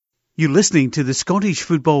You're listening to the Scottish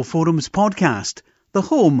Football Forums podcast, the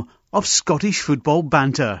home of Scottish football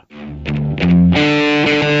banter.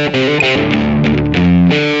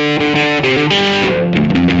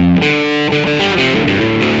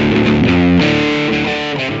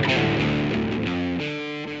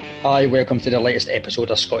 Hi, welcome to the latest episode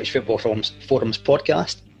of Scottish Football Forums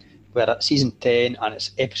podcast. We're at season 10 and it's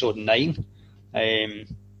episode 9.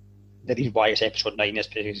 The reason why it's episode 9 is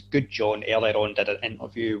because Good John earlier on did an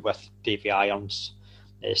interview with Davy Irons,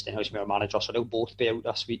 Stenhousemuir manager, so they'll both be out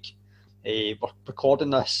this week. We're recording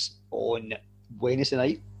this on Wednesday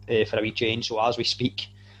night for a wee change, so as we speak,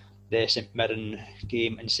 the St Mirren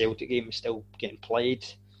game and Celtic game is still getting played.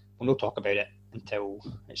 We'll not talk about it until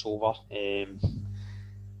it's over,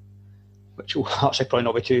 which will actually probably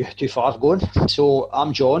not be too far going. So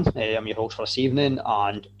I'm John, I'm your host for this evening,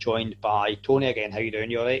 and joined by Tony again. How you doing?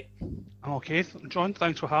 You alright? I'm okay, John.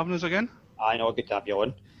 Thanks for having us again. I know, good to have you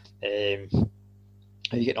on.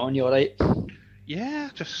 How you getting on? You alright?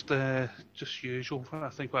 Yeah, just usual. I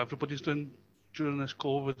think what everybody's doing during this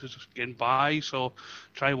COVID is just getting by. So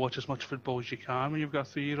try and watch as much football as you can when you've got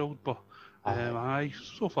a 3-year-old. But aye,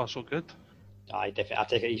 so far so good. Aye, definitely. I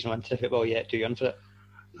take it he's not into football yet. Too young for it.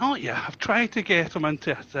 Not yet. I've tried to get him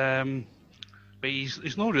into it, but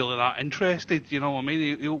he's not really that interested. You know what I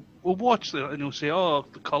mean? He'll watch it and he'll say, "Oh,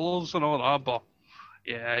 the colours and all that," but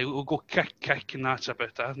yeah, he'll go kick, and that's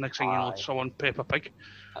about it. Next thing you know, it's someone Peppa Pig.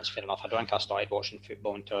 That's fair enough. I don't think I started watching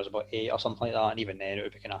football until I was about 8 or something like that, and even then it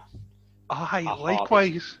would be kind of. Aye,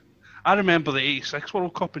 likewise. I remember the '86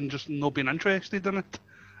 World Cup and just not being interested in it.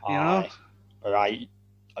 You know? Right.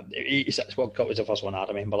 The '86 World Cup was the first one I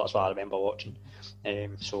remember. That's what I remember watching.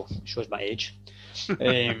 So it shows my age.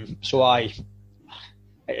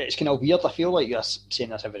 It's kind of weird. I feel like you're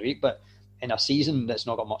saying this every week, but in a season that's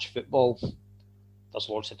not got much football, there's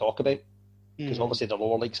loads to talk about. Because obviously the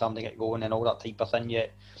lower leagues haven't get going and all that type of thing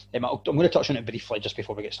yet. I'm going to touch on it briefly just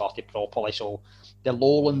before we get started properly. So the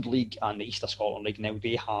Lowland League and the East of Scotland League, now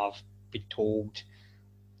they have been told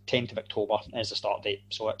 10th of October is the start date.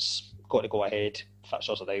 So it's got to go ahead,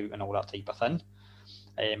 fixtures are out and all that type of thing.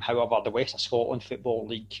 However, the West of Scotland Football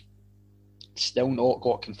League still not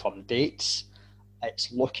got confirmed dates.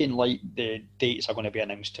 It's looking like the dates are going to be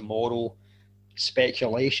announced tomorrow.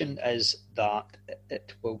 Speculation is that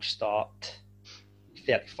it will start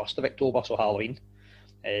 31st of October, so Halloween.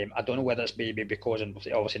 I don't know whether it's maybe because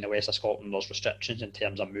obviously in the West of Scotland there's restrictions in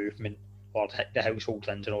terms of movement or the household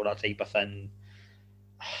things and all that type of thing.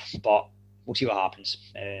 But we'll see what happens.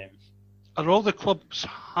 Are all the clubs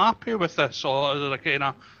happy with this, or is there kind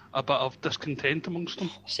of a bit of discontent amongst them?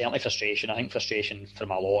 Certainly frustration. I think frustration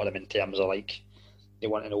from a lot of them in terms of like they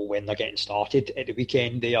want to know when they're getting started. At the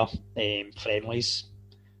weekend, their friendlies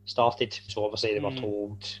started, so obviously they were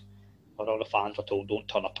told, or all the fans were told, don't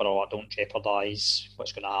turn up at all, don't jeopardise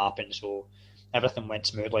what's going to happen. So everything went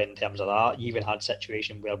smoothly in terms of that. You even had a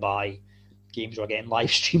situation whereby games were getting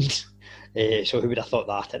live streamed. So who would have thought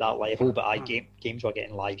that at that level? But games were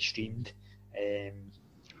getting live streamed.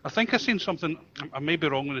 I think I seen something. I may be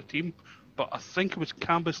wrong with the team, but I think it was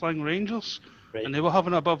Cambuslang Rangers, right. And they were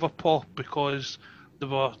having a bit of a pop because they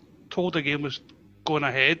were told the game was going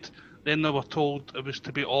ahead. Then they were told it was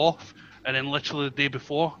to be off, and then literally the day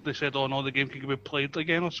before they said, "Oh no, the game could be played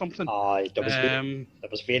again" or something. There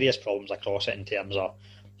was various problems across it in terms of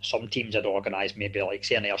some teams had organised, maybe like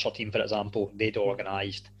say an Ayrshire team for example, they'd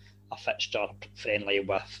organised a fixture friendly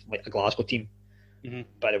with like a Glasgow team,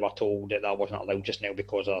 but they were told that wasn't allowed just now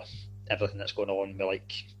because of everything that's going on with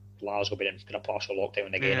like Glasgow being in a partial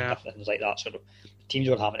lockdown again and different things like that. So the teams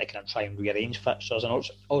were having to kind of try and rearrange fixtures, and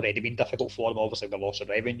it's already been difficult for them, obviously with loss of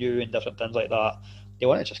revenue and different things like that. They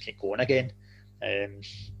want to just keep going again.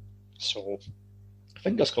 So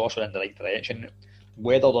fingers crossed we're in the right direction.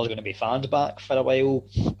 Whether there's going to be fans back for a while,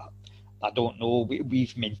 I don't know.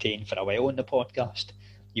 We've maintained for a while on the podcast,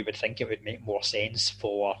 you would think it would make more sense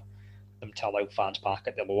for them to allow fans back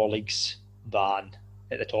at the lower leagues than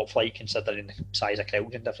at the top flight, considering the size of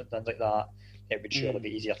crowds and different things like that. It would surely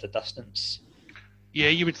be easier to distance. Yeah,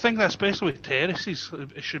 you would think that, especially with terraces,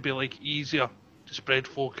 it should be like easier to spread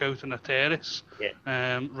folk out in a terrace,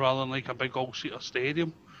 rather than like a big all-seater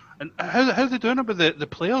stadium. And how are they doing it with the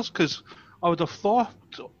players? Because I would have thought,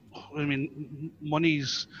 I mean,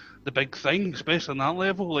 money's the big thing, especially on that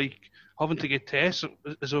level. Like having to get tests,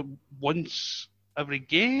 is it once every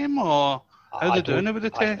game, or how are they doing it with the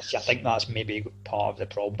tests? I think that's maybe part of the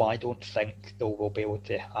problem. I don't think they will be able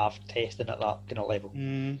to have testing at that kind of level.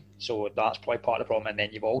 So that's probably part of the problem. And then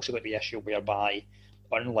you've also got the issue whereby,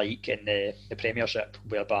 unlike in the Premiership,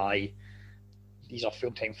 whereby these are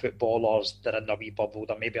full-time footballers. They're in their wee bubble.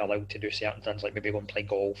 They're maybe allowed to do certain things, like maybe go and play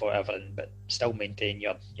golf or whatever, but still maintain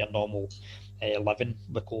your normal living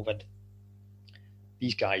with COVID.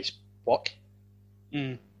 These guys work,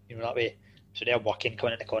 you know, that way. So they're working,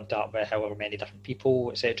 coming into contact with however many different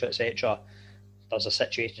people, etc., etc. There's a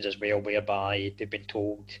situations as well whereby they've been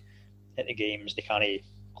told at the games they can't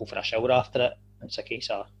go for a shower after it. It's a case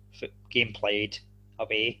of game played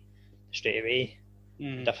away, straight away,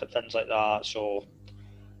 different things like that. So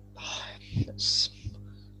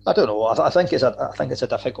I don't know. I think it's a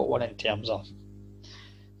difficult one in terms of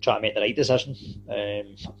trying to make the right decision.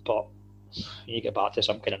 But you get back to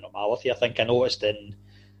some kind of normality. I think I noticed in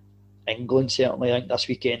England, certainly, I think this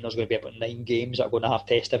weekend there's going to be about 9 games that are going to have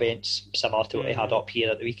test events, similar to what they had up here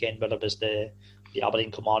at the weekend, where there was the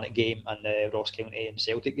Aberdeen Kilmarnock game and the Ross County and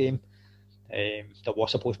Celtic game. There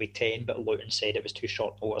was supposed to be 10, but Luton said it was too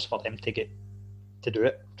short notice for them to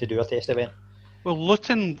do a test event. Well,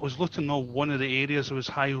 Luton not one of the areas that was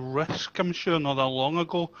high risk, I'm sure, not that long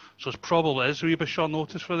ago. So it probably is a wee bit short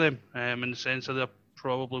notice for them, in the sense that they're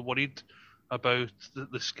probably worried about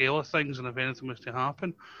the scale of things and if anything was to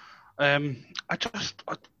happen. I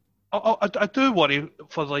do worry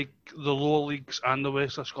for like the lower leagues and the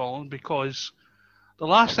West of Scotland, because the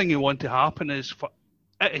last thing you want to happen is for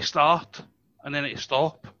it to start and then it to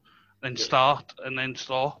stop, then start and then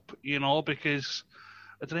stop, you know, because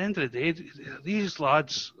at the end of the day, these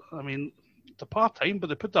lads, I mean, they're part-time, but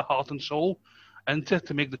they put their heart and soul into it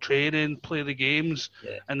to make the training, play the games,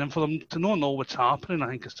 and then for them to not know what's happening, I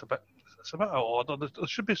think it's a bit out of order. There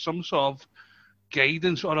should be some sort of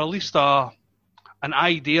guidance, or at least an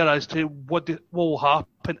idea as to what will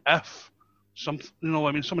happen if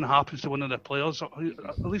something happens to one of the players.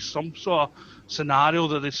 At least some sort of scenario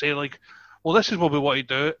that they say, like, well, this is what we want to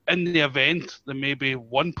do in the event that maybe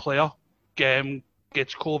one player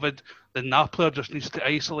gets COVID, then that player just needs to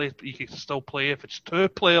isolate, but you can still play. If it's 2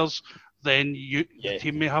 players, then the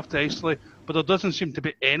team may have to isolate. But there doesn't seem to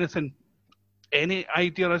be any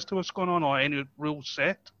idea as to what's going on or any rule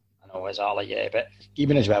set. I know, exactly, but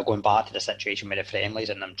even as well, going back to the situation with the friendlies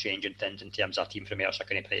and them changing things in terms of a team from Ayrshire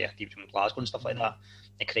going to play a team from Glasgow and stuff like that,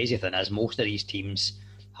 the crazy thing is most of these teams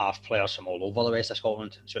have players from all over the West of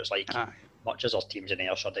Scotland, so it's like, much as there's teams in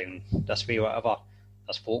Ayrshire down this way or whatever,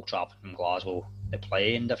 there's folk travelling from Glasgow to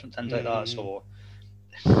play and different things like that, so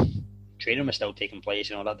training was still taking place,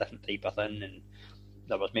 you know, that different type of thing, and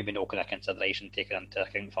there was maybe no kind of consideration taken into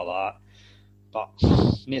account for that. But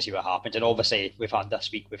let's see what happens. And obviously, we've had the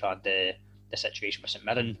situation with St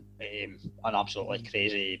Mirren, an absolutely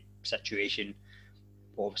crazy situation.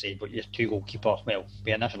 Obviously, but your 2 goalkeepers. Well,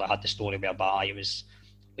 we initially had the story whereby it was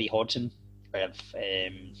Lee Hodgson with,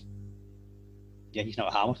 he's not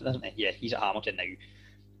at Hamilton, isn't he? Yeah, he's at Hamilton now,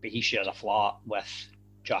 but he shares a flat with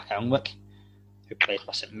Jack Alnwick, who played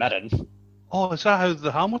for St Mirren. Oh, is that how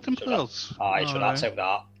the Hamilton players? So that's how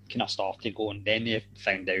that kind of started going. Then they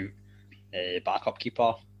found out. Backup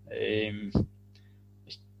keeper, he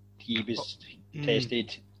was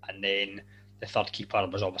tested, and then the third keeper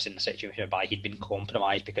was obviously in the situation whereby he'd been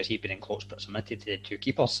compromised because he'd been in close proximity to the 2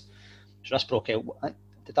 keepers. So this broke out.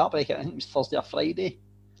 Did that break out? I think it was Thursday or Friday.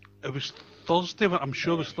 It was Thursday. I'm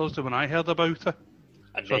sure it was Thursday when I heard about it.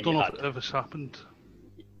 And so I don't know if this happened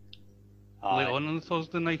late on the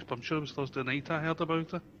Thursday night, but I'm sure it was Thursday night I heard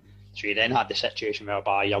about it. So you then had the situation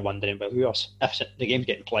whereby you're wondering about who else, if the game's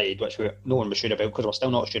getting played, which no one was sure about, because we're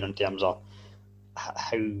still not sure in terms of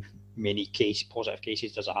how many positive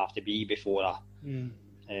cases does it have to be before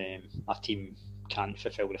a team can't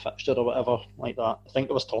fulfil the fixture or whatever like that. I think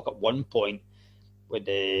there was talk at one point with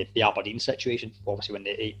the Aberdeen situation, obviously when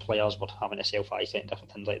the 8 players were having to self-isolate and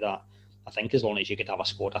different things like that. I think as long as you could have a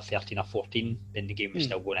squad of 13 or 14, then the game was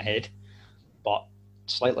still going ahead. But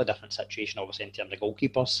slightly different situation, obviously, in terms of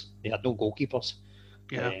goalkeepers. They had no goalkeepers.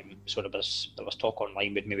 So there was talk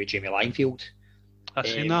online with maybe Jamie Linefield. I've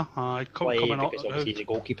seen that. Coming up. Because obviously he's a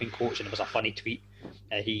goalkeeping coach, and there was a funny tweet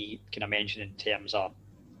he kind of mentioned in terms of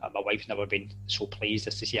my wife's never been so pleased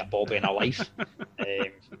as to see a Bobby in her life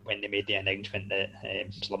when they made the announcement that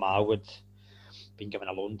Slamar would been given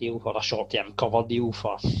a loan deal or a short-term cover deal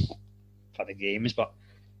for the games, but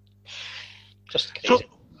just crazy. So,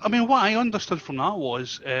 I mean, what I understood from that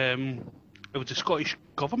was it was the Scottish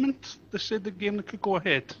Government that said the game could go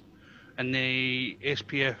ahead, and the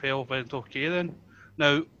SPFL went okay then.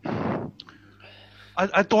 Now,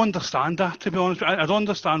 I don't understand that, to be honest. I don't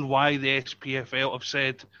understand why the SPFL have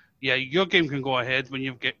said, yeah, your game can go ahead when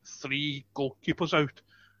you've got 3 goalkeepers out,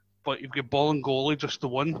 but you've got ball and goalie, just the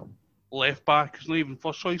one left back, it's not even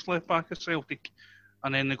first choice left back at Celtic,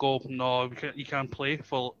 and then they go, no, you can't play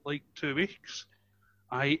for like 2 weeks.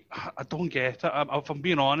 I don't get it. If I'm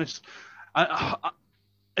being honest,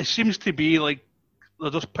 it seems to be like they're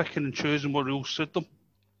just picking and choosing what rules suit them.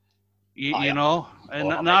 You know,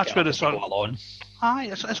 and that's where it's on.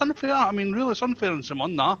 It's unfair. I mean, really, it's unfair on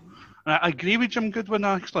someone that. And I agree with Jim Goodwin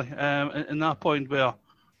actually, in that point where,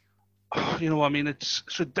 you know, I mean, it's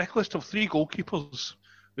ridiculous to have 3 goalkeepers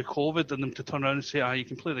with COVID and them to turn around and say, you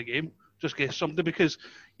can play the game, just get somebody, because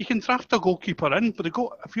you can draft a goalkeeper in, but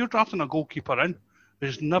if you're drafting a goalkeeper in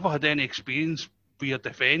who's never had any experience via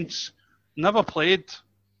defence, never played,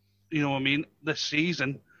 you know what I mean, this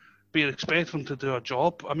season, but you expect them to do a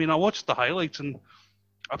job. I mean, I watched the highlights and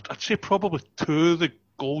I'd say probably 2 of the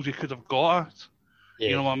goals he could have got at. Yeah.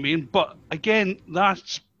 You know what I mean? But again,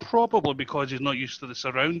 that's probably because he's not used to the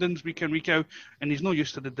surroundings week in, week out, and he's not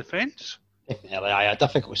used to the defence. Definitely, a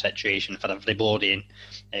difficult situation for everybody,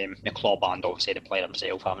 and the club and obviously the player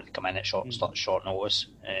himself having to come in at short notice.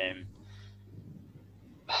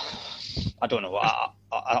 I don't know.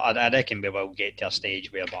 I reckon we will get to a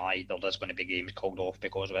stage whereby there's going to be games called off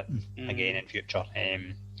because of it again in future.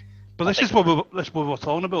 But this is what we're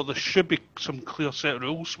talking about. There should be some clear set of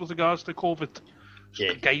rules with regards to COVID.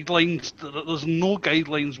 Yeah. Guidelines. There's no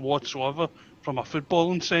guidelines whatsoever from a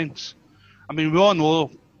footballing sense. I mean, we all know,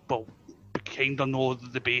 well, we kind of know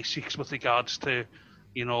the basics with regards to,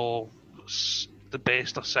 you know, the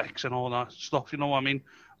best of 6 and all that stuff. You know what I mean?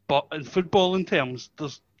 But in footballing terms,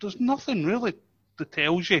 there's nothing really that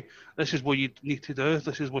tells you this is what you need to do.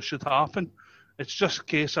 This is what should happen. It's just a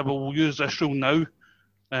case of we'll use this rule now,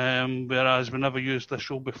 whereas we never used this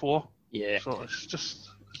rule before. Yeah. So it's just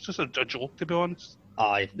a joke, to be honest.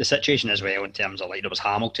 Aye, the situation as well in terms of, like, there was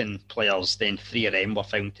Hamilton players, then 3 of them were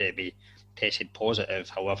found to be tested positive.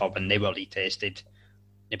 However, when they were retested,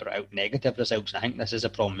 they brought out negative results. And I think this is a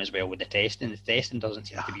problem as well with the testing. The testing doesn't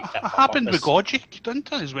seem to be fit for purpose. It happened with Gogic,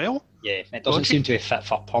 didn't it, as well? Yeah, it doesn't seem to be fit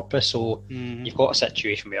for purpose. So you've got a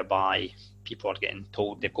situation whereby people are getting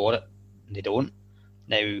told they've got it and they don't.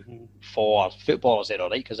 Now, for footballers, they're all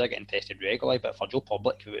right because they're getting tested regularly. But for Joe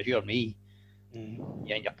Public, who is you or me,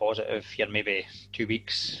 you're positive, you're maybe 2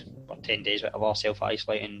 weeks or 10 days, whatever,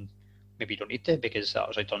 self-isolating. Maybe you don't need to because that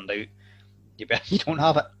actually turned out you don't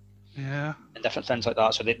have it. Yeah. And different things like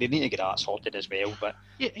that. So they need to get that sorted as well. But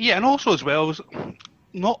yeah, and also as well,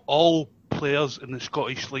 not all players in the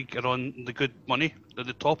Scottish League are on the good money that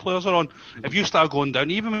the top players are on. If you start going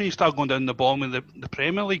down, even when you start going down the bottom of the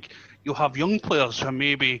Premier League, you'll have young players who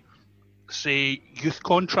maybe, say, youth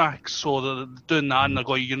contracts, so they're doing that and they're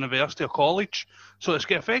going to university or college. So it's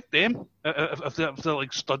going to affect them if they're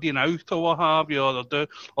like studying out or what have you, or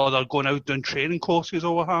they're going out doing training courses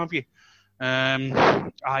or what have you.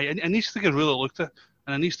 It needs to get really looked at,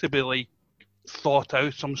 and it needs to be like thought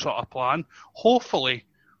out, some sort of plan. Hopefully,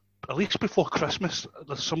 at least before Christmas,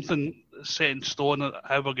 there's something set in stone on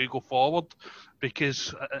how we're going to go forward.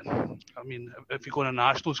 Because, I mean, if you go on a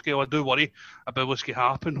national scale, I do worry about what's going to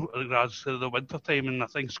happen in regards to the winter time, and I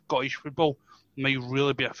think Scottish football might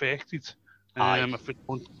really be affected if we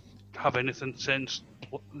don't have anything set in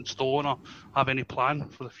stone or have any plan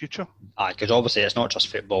for the future. Because obviously it's not just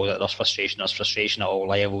football that there's frustration at all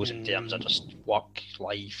levels in terms of just work,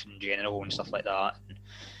 life in general and stuff like that.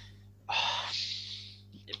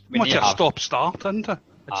 Much a stop-start, isn't it?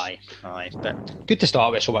 Aye, but good to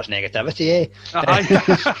start with so much negativity,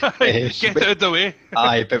 Get out of the way.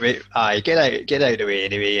 Get out of the way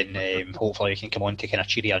anyway, and hopefully we can come on to kind of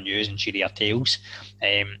cheerier news and cheerier tales.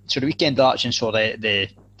 So the weekend action saw the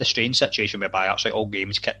strange situation whereby actually all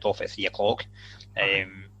games kicked off at 3:00,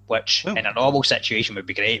 which in a normal situation would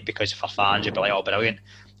be great because for fans you'd be like, oh brilliant,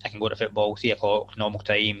 I can go to football 3:00 normal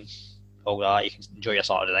time, all that, you can enjoy your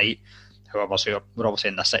Saturday night. However, so we're obviously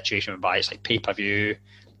in this situation whereby it's like pay-per-view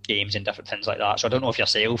games and different things like that. So I don't know if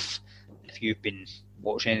you've been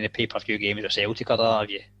watching any pay-per-view games with Celtic or that, have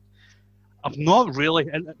you? I've not really,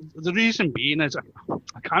 and the reason being is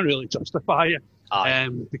I can't really justify it.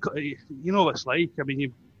 Because you know what it's like. I mean,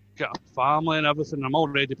 you've got a family and everything. I'm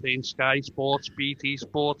already playing Sky Sports, BT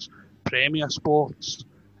Sports, Premier Sports.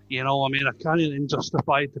 You know, I mean, I can't even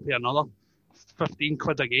justify to pay another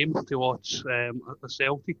 £15 a game to watch a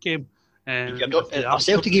Celtic game. Are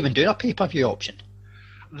Celtic even doing a pay-per-view option?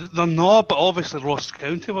 They're not, but obviously Ross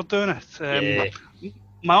County were doing it.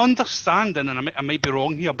 My understanding, and I might be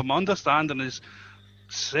wrong here, but my understanding is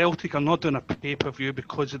Celtic are not doing a pay-per-view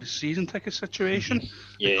because of the season ticket situation.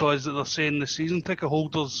 Because they're saying the season ticket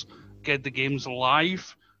holders get the games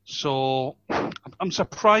live. So I'm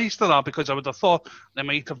surprised at that because I would have thought they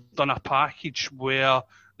might have done a package where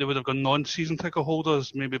they would have gone non-season ticket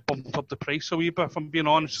holders, maybe bumped up the price a wee bit, if I'm being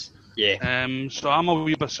honest. Yeah. So I'm a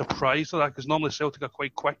wee bit surprised at that, because normally Celtic are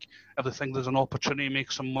quite quick if they think there's an opportunity to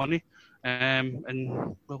make some money. And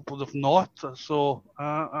well, they've not, so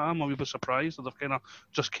I'm a wee bit surprised that they've kind of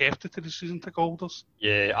just kept it to the season ticket holders.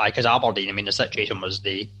 Yeah, because Aberdeen, I mean, the situation was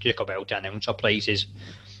they took a while to announce their prices,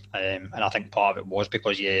 and I think part of it was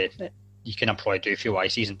because you can probably do feel why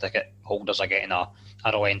season ticket holders are getting a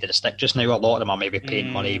raw end of the stick just now. A lot of them are maybe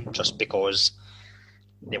paying money just because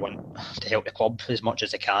they want to help the club as much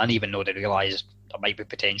as they can, even though they realise there might be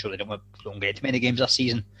potential they don't get too many games this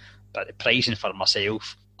season. But the pricing for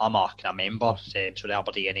myself, I'm a kind of member, so the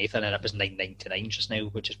Aberdeen and Nathan, and it was $9.99 just now,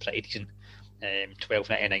 which is pretty decent.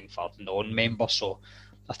 $12.99 for non-members, so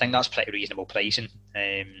I think that's pretty reasonable pricing.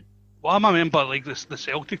 Well, I'm a member like the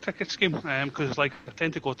Celtic ticket scheme, because like I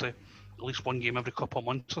tend to go to at least one game every couple of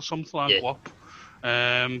months or something like that. Go up.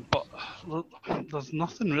 But there's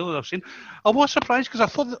nothing really that I've seen. I was surprised because I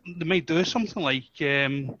thought that they might do something like,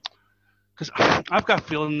 because I've got a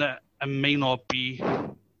feeling that it may not be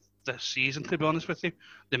this season, to be honest with you.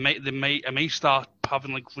 It might start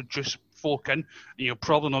having like reduced folk in, and you'll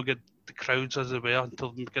probably not get the crowds as they were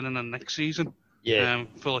until the beginning of next season. Yeah.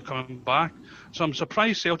 Fully coming back. So I'm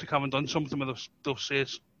surprised Celtic haven't done something where they'll say,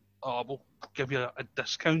 we'll give you a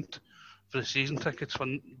discount for the season tickets for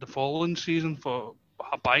the following season for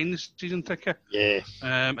buying the season ticket. Yeah.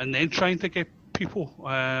 And then trying to get people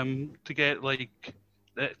to get like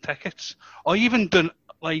tickets, or even doing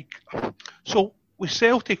like, so with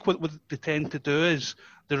Celtic, what they tend to do is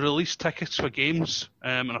they release tickets for games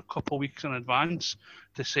in a couple of weeks in advance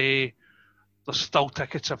to say there's still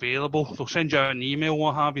tickets available. They'll send you out an email,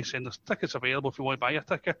 what have you, saying there's tickets available if you want to buy a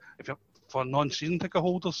ticket, if you're for non-season ticket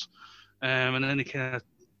holders, and then they kind of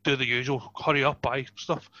do the usual hurry up, buy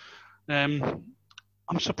stuff. I'm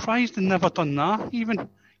surprised they never done that, even,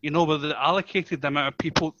 where they allocated the amount of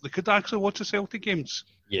people they could actually watch the Celtic games.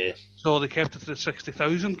 Yeah. So they kept it to the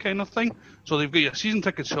 60,000 kind of thing. So they've got your season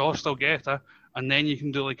tickets, so still get it, and then you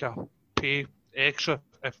can do like a pay extra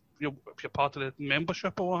if you're part of the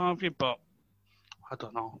membership or what have you. But I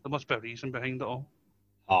don't know. There must be a reason behind it all.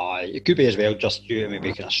 It could be as well just due to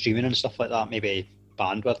maybe kind of streaming and stuff like that. Maybe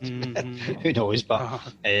bandwidth. Mm-hmm. Who knows? But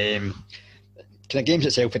kind of games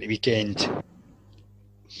itself at the weekend.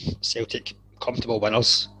 Celtic comfortable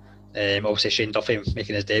winners. Obviously Shane Duffy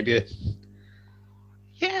making his debut.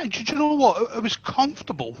 Yeah, do you know what? It was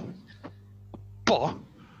comfortable, but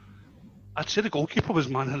I'd say the goalkeeper was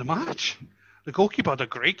man of the match. The goalkeeper had a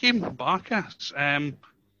great game, Barkas.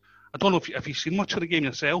 I don't know if you've seen much of the game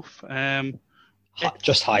yourself.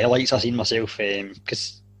 Just highlights I've seen myself,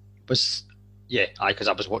 because I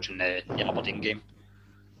was watching the Aberdeen game.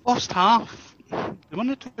 First half, they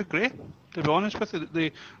weren't too great, to be honest with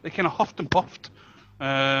you. They kind of huffed and puffed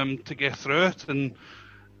to get through it, and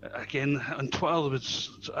again on Twitter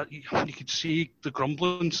you could see the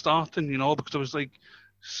grumbling starting, because it was like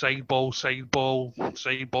side ball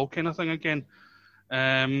kind of thing again.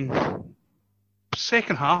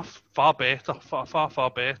 Second half, far better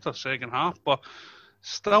second half, but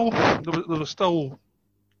still there was still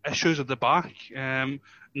issues at the back, and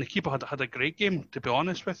the keeper had a great game, to be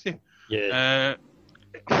honest with you. Yeah.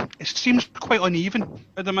 It seems quite uneven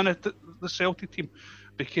at the minute, the Celtic team,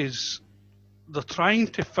 because they're trying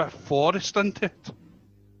to fit Forrest into it.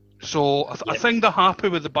 So I think they're happy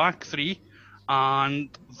with the back three, and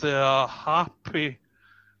they're happy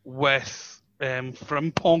with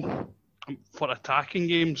Frimpong for attacking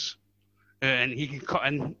games, and he can cut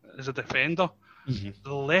in as a defender. Mm-hmm.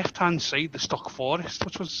 The left-hand side, they stuck Forrest,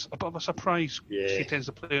 which was a bit of a surprise. Yeah. He tends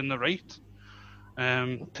to play on the right.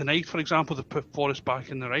 Tonight, for example, they put Forrest back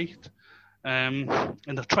in the right. And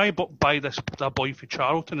they're trying to buy that boy for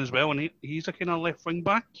Charlton as well, and he's a kind of left wing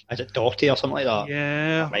back. Is it Doughty or something like that?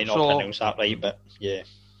 Yeah. I might not pronounce that right, but yeah.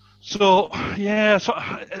 So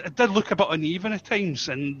it did look a bit uneven at times,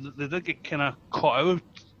 and they did get kind of caught out.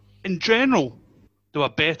 In general, they were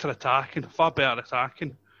far better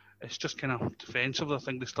attacking. It's just kind of defensive. I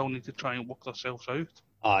think they still need to try and work themselves out.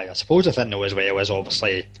 I suppose the thing though as well is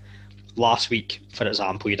obviously last week, for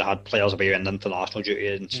example, you'd had players away on international duty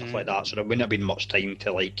and stuff like that, so there wouldn't have been much time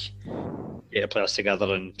to get the players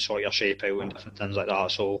together and sort your shape out and different things like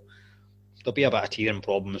that. So there'll be a bit of teething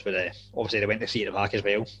problems with it. Obviously, they went to see it back as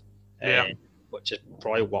well, which has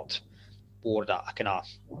probably worked more that kind of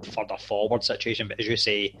further forward situation. But as you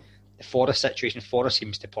say, the Forrest situation, Forrest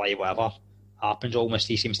seems to play whatever happens almost.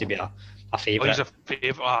 He seems to be a favourite. He's a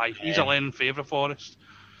favourite. He's a Lennon favourite for us.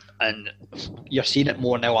 And you're seeing it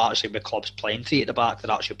more now actually with clubs playing three at the back.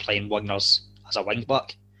 They're actually playing wingers as a wing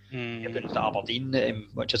back. You're going to Aberdeen,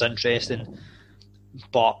 which is interesting.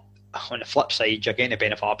 But on the flip side, you're getting the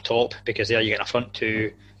benefit up top because there you're getting a front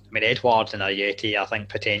two. I mean, Edouard and Ajeti, I think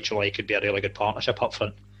potentially could be a really good partnership up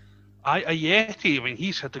front. Ajeti, I mean,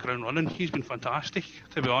 he's hit the ground running. He's been fantastic,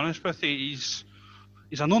 to be honest with you.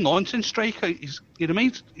 He's a no-nonsense striker. He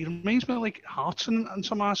reminds me like Hartson in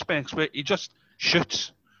some aspects, where he just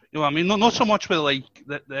shoots. You know what I mean? Not so much with like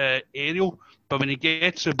the aerial, but when he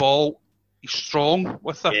gets the ball, he's strong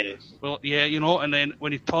with it. Yeah. Well, yeah, you know, and then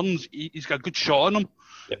when he turns, he's got a good shot on him,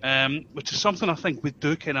 yep. Which is something I think we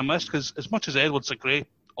do kind of miss, because as much as Edouard's a great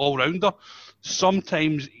all-rounder,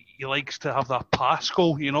 sometimes he likes to have that pass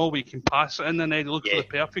goal, you know, where you can pass it in and then look for the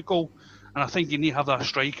perfect goal. And I think you need to have that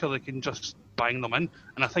striker that can just bang them in.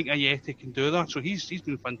 And I think Ajeti can do that. So he's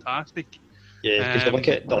been fantastic. Yeah, because you look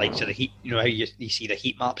at the likes of the heat, you know how you see the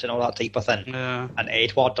heat maps and all that type of thing. Yeah. And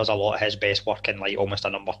Edouard does a lot of his best work in like almost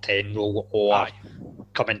a number 10 role, or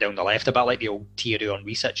coming down the left, a bit like the old Thierry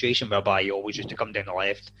Henry situation, whereby he always used to come down the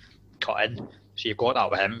left, cut in. So you've got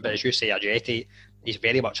that with him. But as you say, Ajeti, he's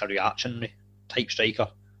very much a reactionary type striker.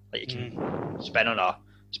 Like, he can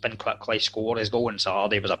spin quickly, score. His goal on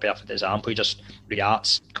Saturday was a perfect example. He just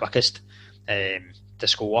reacts quickest to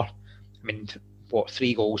score. I mean,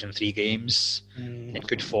 3 goals in 3 games, in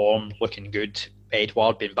good form, looking good.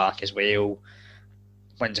 Edouard being back as well,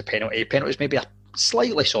 wins a penalty. Penalty's maybe a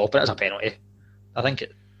slightly soft, but it's a penalty. I think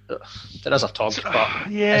there is a tug, but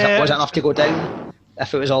was it enough to go down?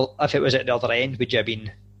 If it was at the other end, would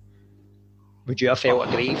you have felt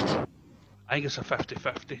aggrieved? I think it's a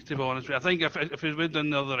 50-50, to be honest with you. I think if it went on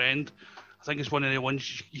the other end, I think it's one of the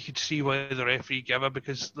ones you could see why the referee gave it,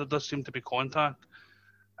 because there does seem to be contact.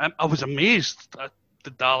 I was amazed that the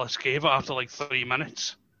Dallas gave it after like 3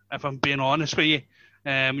 minutes, if I'm being honest with you.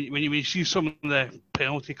 When you see some of the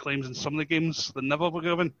penalty claims in some of the games that never were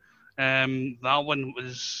given, that one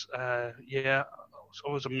was, I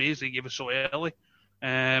was amazed they gave it so early.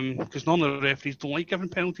 Because normally the referees don't like giving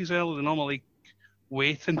penalties early, they normally like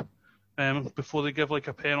waiting before they give like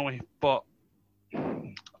a penalty. But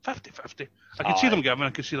 50-50. I could see them giving, I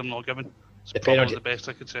could see them not giving. It's probably the best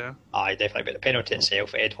I could say. Aye, definitely. But the penalty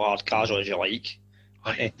itself, Edouard, casual as you like.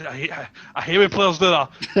 I hate when players do that.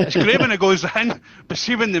 It's great when it goes in, but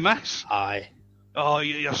see when they miss. Aye. Oh,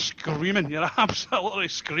 you're screaming. You're absolutely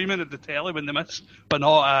screaming at the telly when they miss. But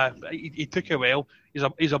no, he took it well.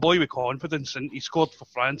 He's a boy with confidence, and he scored for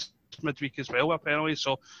France midweek as well with a penalty,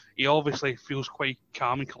 so he obviously feels quite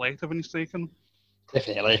calm and collected when he's taken.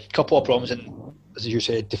 Definitely. A couple of problems, and as you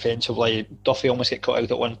said, defensively, Duffy almost got cut out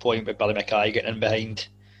at one point with Billy Mackay getting in behind.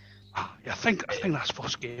 Yeah, I think that's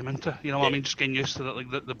first game into, you know what I mean, just getting used to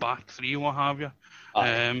the back three and what have you.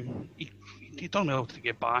 He done well to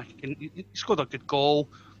get back, and he scored a good goal,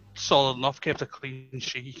 solid enough, kept a clean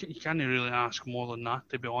sheet. You can't really ask more than that,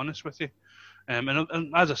 to be honest with you. And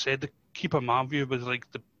as I said, the keeper in my view was like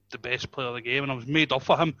the best player of the game, and I was made up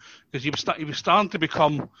for him because he was starting to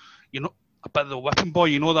become, you know, a bit of the whipping boy,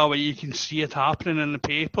 you know, that way you can see it happening in the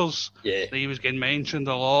papers. Yeah. That he was getting mentioned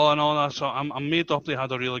a lot and all that. So I'm made up they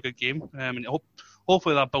had a really good game. And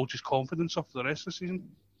hopefully that builds his confidence up for the rest of the season.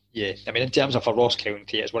 Yeah, I mean, in terms of for Ross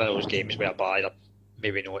County, it's one of those games whereby they're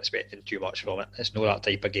maybe not expecting too much from it. It's not that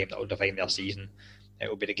type of game that will define their season. It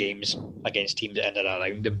will be the games against teams in and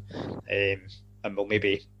around them. And we'll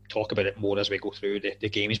maybe talk about it more as we go through the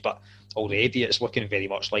games. But already it's looking very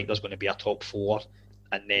much like there's going to be a top 4.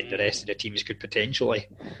 And then the rest of the teams could potentially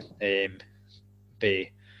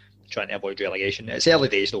be trying to avoid relegation. It's early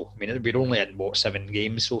days though. I mean, we're only in 7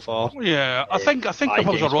 games so far. Yeah, I think if I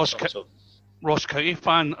was a Ross County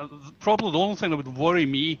fan, probably the only thing that would worry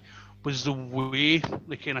me was the way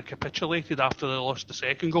they kind of capitulated after they lost the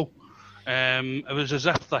second goal. It was as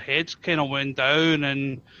if their heads kind of went down,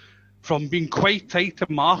 and from being quite tight to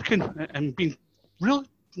marking and being really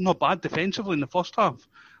not bad defensively in the first half,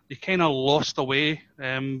 they kind of lost the way,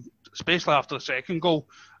 especially after the second goal.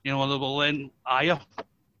 You know, they were letting Ayer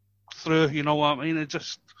through, you know what I mean? It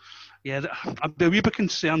just, yeah, I'd be a wee bit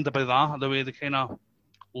concerned about that, the way they kind of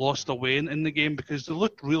lost the way in the game, because they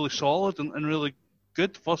looked really solid and really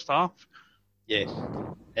good first half. Yeah.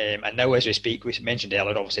 And now as we speak, we mentioned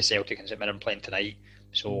earlier, obviously Celtic and St Mirren playing tonight.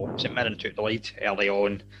 So St Mirren took the lead early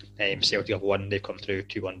on. Celtic have won, they've come through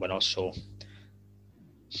 2-1 winners, so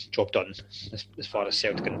job done as far as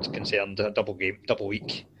Celtic is concerned. A double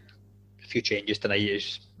week. A few changes tonight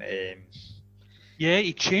is yeah,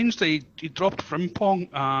 he changed it. He dropped Frimpong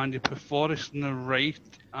and he put Forrest in the right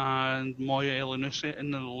and Moya Elyounoussi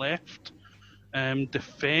in the left.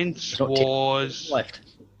 Defence was left.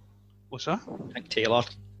 What's that? I think Taylor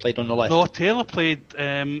played on the left. No, Taylor played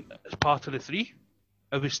as part of the 3.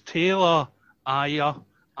 It was Taylor, Ayer,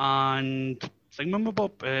 and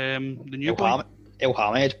Thingmamabob, the new boy. El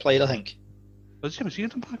Hamed played, I think. Was he in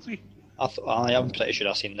the back three? I'm pretty sure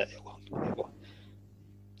I've seen that.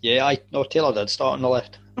 Yeah, Taylor did start on the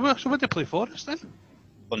left. So would they play Forest then?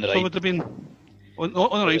 On the So right. would have been on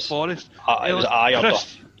the right, Forest. It was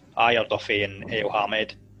Ayer, Duffy and El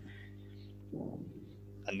Hamed.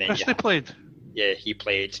 And then Christie played? Yeah, he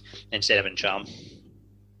played instead of Ncham.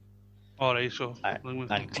 Alright, so...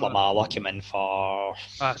 And Klimala came in for...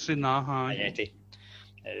 I've seen that, Ayeti.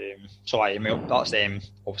 So that's them,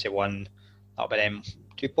 obviously one. That'll be them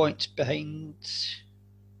 2 points behind...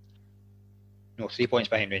 No, 3 points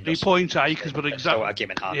behind Rangers. 3 points, because we're exactly... a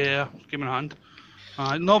game in hand. Yeah, game in hand.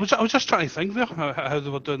 No, I was just trying to think there how they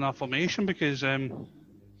were doing that formation, because I'd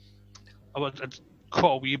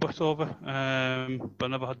caught a wee bit of it, but I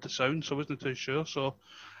never had the sound, so I wasn't too sure. So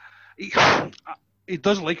he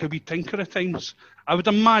does like a wee tinker at times. I would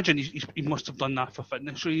imagine he must have done that for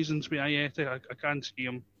fitness reasons with Ayeti. I can't see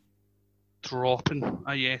him dropping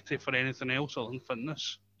Ayeti for anything else other than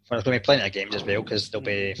fitness. Well, there's going to be plenty of games as well, because there'll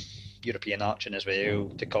be European action as well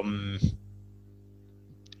to come.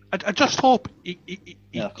 I just hope he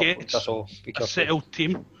gets a settled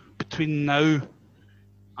team between now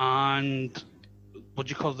and what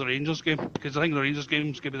do you call the Rangers game? Because I think the Rangers game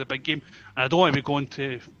is going to be the big game, and I don't want to be going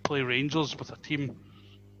to play Rangers with a team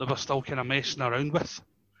that we're still kind of messing around with.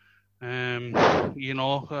 I'd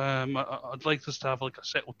like us to have like a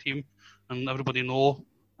settled team, and everybody know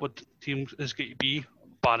what the team is going to be,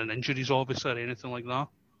 barring injuries, obviously, or anything like that.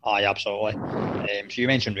 Aye, absolutely. So you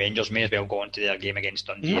mentioned Rangers, may as well go on to their game against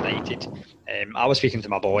Dundee United. I was speaking to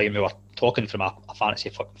my boy, and we were talking from a fantasy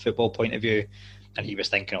football point of view, and he was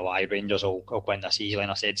thinking, Rangers will win this easily.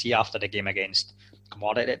 And I said, see, after the game against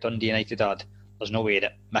Kilmarnock that Dundee United had, there's no way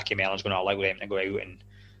that Mickey Mellon's going to allow them to go out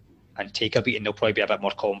and take a beating. They'll probably be a bit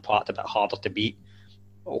more compact, a bit harder to beat.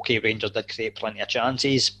 Okay, Rangers did create plenty of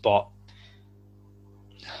chances, but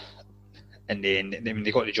and then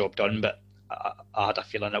they got the job done, but I had a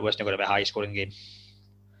feeling it wasn't going to be a high scoring game.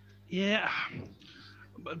 Yeah,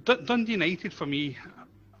 but Dundee United for me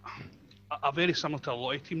are very similar to a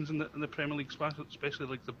lot of teams in the Premier League, especially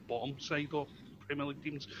like the bottom side of Premier League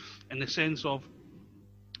teams, in the sense of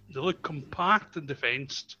they look compact in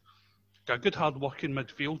defence, got a good hard work in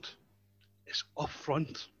midfield. It's up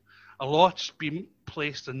front. A lot's been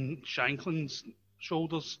placed in Shankland's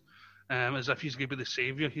shoulders, as if he's going to be the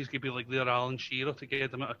saviour. He's going to be like their Alan Shearer to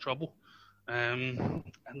get them out of trouble. And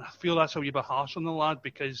I feel that's a wee bit harsh on the lad,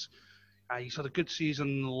 because he's had a good season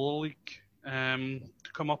in the lower league. To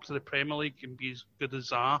come up to the Premier League and be as good as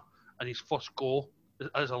that, and his first goal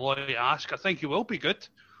is a lot to ask. I think he will be good,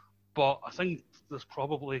 but I think there's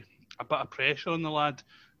probably a bit of pressure on the lad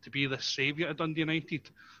to be the saviour of Dundee United.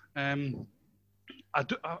 I've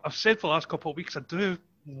said for the last couple of weeks, I do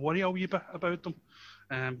worry a wee bit about them,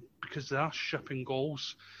 because they are shipping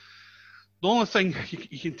goals. The only thing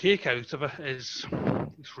you can take out of it is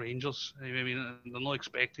Rangers. I mean, they're not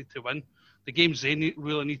expected to win. The games they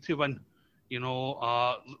really need to win,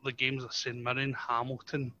 the games of St Mirren,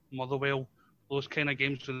 Hamilton, Motherwell, those kind of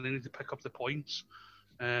games where they need to pick up the points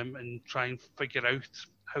and try and figure out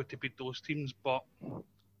how to beat those teams. But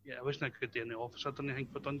yeah, it wasn't a good day in the office, I didn't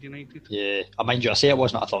think, for Dundee United. Yeah, mind you, I say it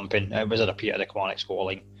wasn't a thumping. It was a repeat of the Kilmarnock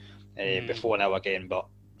scoreline before now again, but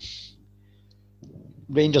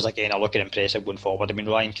Rangers again are looking impressive going forward. I mean,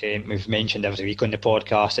 Ryan Kent, we've mentioned every week on the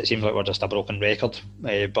podcast, it seems like we're just a broken record,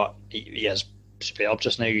 but he is superb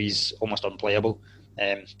just now. He's almost unplayable.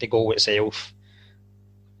 The goal itself,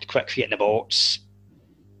 the quick feet in the box,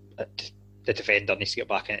 the defender needs to get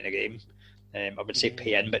back into the game. I would say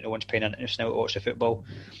pay in, but no one's paying in just now to watch the football.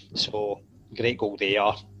 So great goal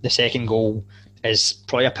there. The second goal is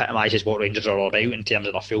probably epitomises what Rangers are all about in terms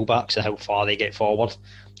of their fullbacks and how far they get forward.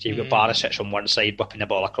 So you've got Barisic on one side whipping the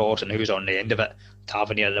ball across, and who's on the end of it?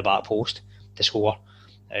 Tavernier at the back post to score.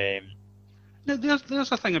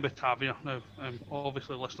 There's a thing about Tavernier. Now,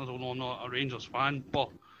 obviously listeners will know I'm not a Rangers fan, but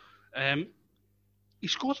he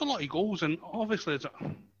scores a lot of goals, and obviously as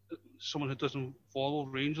someone who doesn't follow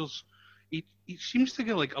Rangers, he seems to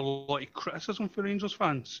get like a lot of criticism for Rangers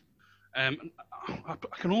fans. I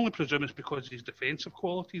can only presume it's because his defensive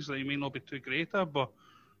qualities that he may not be too great at, but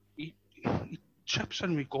he chips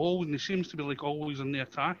in with goals, and he seems to be like always in the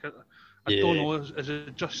attack. I don't know, is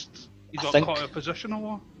it just he's got caught out of position or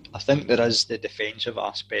what? I think there is the defensive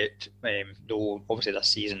aspect, though obviously this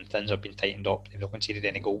season things have been tightened up. They've not conceded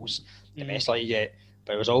any goals domestically yet,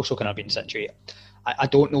 but it was also kind of been situated. I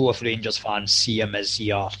don't know if Rangers fans see him as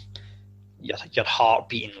your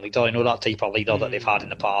heart-beating leader. I know that type of leader that they've had in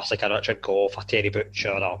the past, like a Richard Gough, a Terry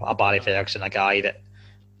Butcher, or a Barry Ferguson, a guy that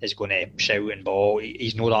is going to shout and ball.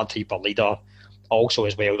 He's not that type of leader. also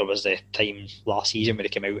as well, there was the time last season where he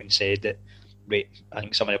came out and said that I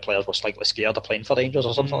think some of the players were slightly scared of playing for Rangers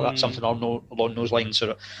or something like that, something along those lines.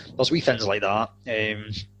 So there's wee things like that.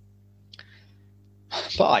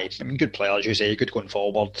 But I mean, good players, you say, good going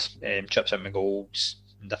forward, chips in with goals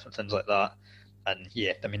and different things like that. And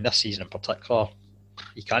yeah, I mean, this season in particular,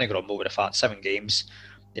 you can't grumble with the fact 7 games,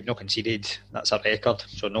 they've not conceded. That's a record.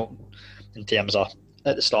 So no, in terms of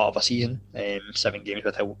at the start of a season, 7 games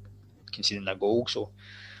without conceding a goal. So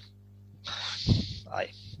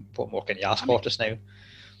what more can you ask for just now?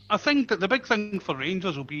 I think that the big thing for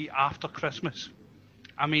Rangers will be after Christmas.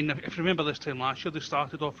 I mean, if you remember this time last year, they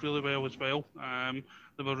started off really well as well.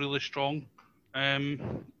 They were really strong.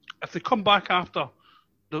 If they come back after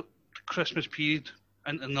the Christmas period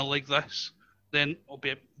and they're like this, then it'll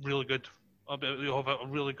be really good. You'll have a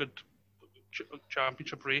really good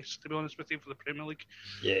championship race, to be honest with you, for the Premier League.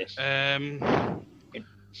 Yeah.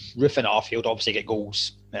 Roofe and Arfield obviously get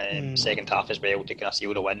goals second half as well to kind of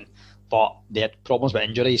seal the win, but they had problems with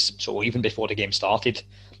injuries. So even before the game started,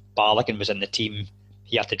 Balogun was in the team.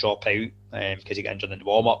 He had to drop out because he got injured in the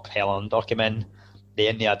warm-up. Helander came in.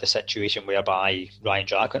 Then they had the situation whereby Ryan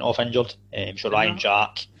Jack went off injured. So Ryan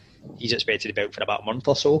Jack, he's expected to be out for about a month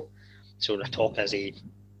or so. So the talk is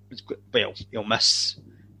he'll miss,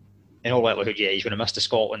 in all likelihood, he's going to miss the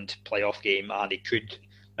Scotland playoff game, and he could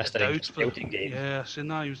miss the Celtic game. Yeah, I've seen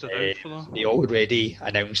that. He was out for that. They already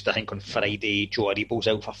announced, I think on Friday, Joe Aribo's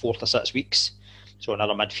out for 4 to 6 weeks. So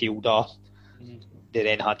another midfielder. They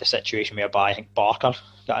then had the situation whereby I think Barker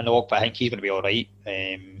got a knock, but I think he's going to be all right.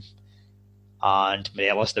 And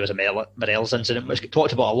Morelos, there was a Morelos incident, which got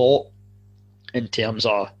talked about a lot in terms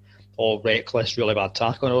of all reckless, really bad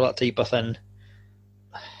tackle and all that type of thing.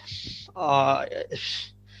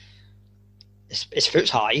 His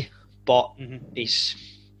foot's high, but it's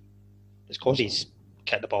because he's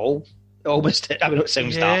kicked the ball. Almost, I mean, it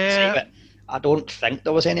sounds daft to say, but I don't think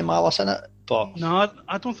there was any malice in it. But no,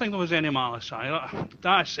 I don't think there was any malice either.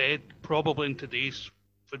 That said, probably in today's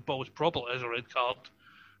football, it probably is a red card.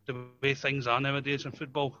 The way things are nowadays in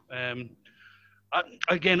football. I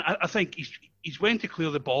think he's went to clear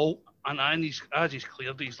the ball, and as he's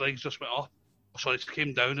cleared, his legs just went up. So it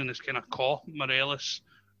came down and it's kind of caught Morelos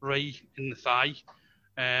right in the thigh.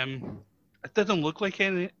 It didn't look like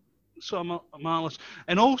any sort of malice.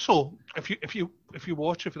 And also, if you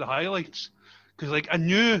watch it for the highlights, because like I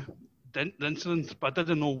knew the incident, but I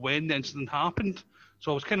didn't know when the incident happened.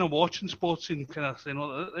 So I was kind of watching sports and kind of saying,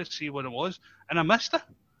 let's see what it was. And I missed it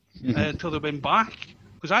until they went back.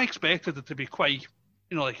 Because I expected it to be quite,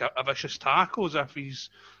 like a vicious tackle, as if he's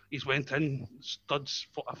went in, studs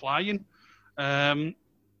flying.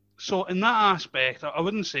 So in that aspect, I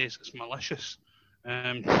wouldn't say it's malicious.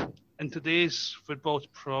 In today's football, it's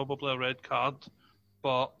probably a red card.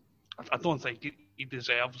 But I don't think he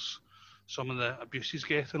deserves some of the abuse he's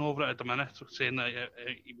getting over it at the minute, saying that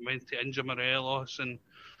he meant to injure Morelos and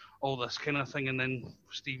all this kind of thing, and then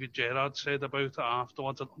Stevie Gerrard said about it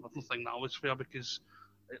afterwards. I don't think that was fair because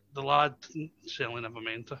the lad certainly never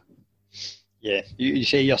meant to. Yeah, you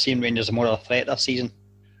say you're seeing Rangers are more of a threat this season?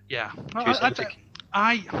 Yeah,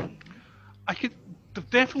 I could. They've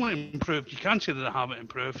definitely improved. You can't say that they haven't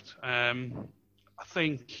improved. I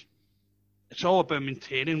think it's all about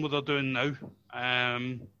maintaining what they're doing now.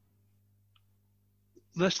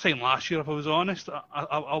 This time last year, if I was honest,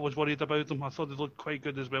 I was worried about them. I thought they looked quite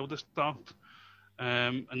good as well to start.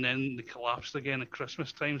 And then they collapsed again at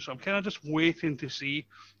Christmas time. So I'm kind of just waiting to see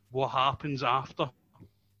what happens after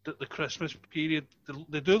the Christmas period.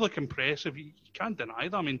 They do look impressive. You can't deny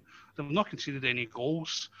that. I mean, they've not conceded any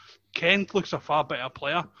goals. Kent looks a far better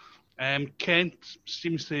player. Kent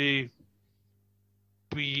seems to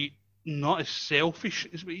be not as selfish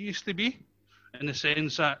as he used to be, in the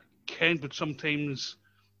sense that Kent would sometimes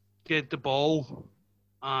get the ball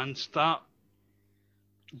and start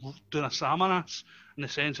doing a Samaras, in the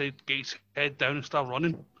sense that he gets head down and start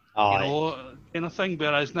running, kind of thing.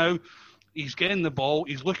 Whereas now he's getting the ball,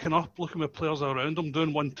 he's looking up, looking at players around him,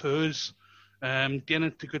 doing 1-2s, getting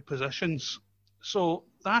into good positions. So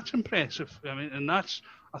that's impressive. I mean, and that's,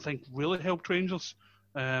 I think, really helped Rangers.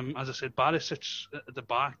 As I said, Barisic at the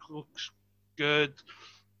back looks good.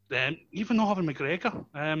 Even not having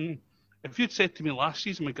McGregor. If you'd said to me last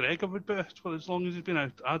season McGregor would be out for as long as he's been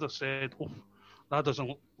out, I'd have said, that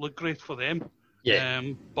doesn't look great for them. Yeah.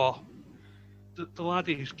 But the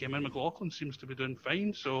laddie who's came in, McLaughlin, seems to be doing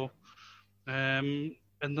fine. So, and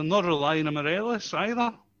they're not relying on Morelos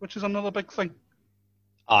either, which is another big thing.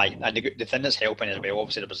 Aye, and the thing that's helping as well,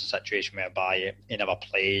 obviously there was a situation whereby he never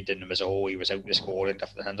played and there was he was out to score and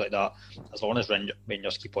different things like that. As long as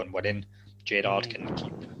Rangers keep on winning, Gerrard can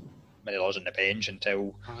keep Morelos on the bench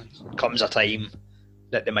until comes a time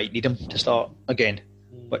that they might need him to start again,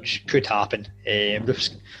 which could happen.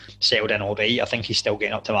 Roof's settled in all right. I think he's still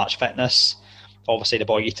getting up to match fitness. Obviously, the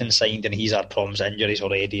boy Eaton signed and he's had problems, injuries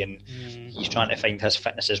already, and he's trying to find his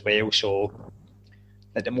fitness as well. So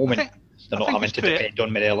at the moment, they're not having to depend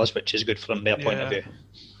on Morelos, which is good from their point of view.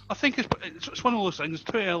 I think it's one of those things.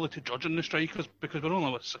 It's too early to judge on the strikers because we're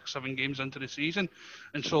only 6-7 games into the season,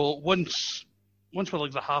 and so once we're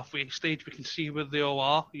like the halfway stage, we can see where they all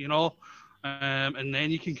are, and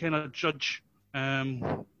then you can kind of judge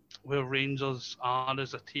where Rangers are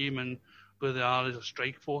as a team and where they are as a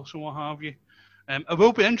strike force and what have you. It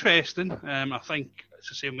will be interesting. I think it's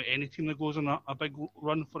the same with any team that goes on a big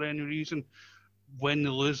run for any reason. When they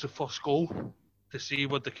lose the first goal, to see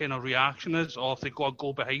what the kind of reaction is, or if they go a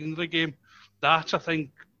goal behind the game. That, I think,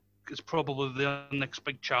 is probably their next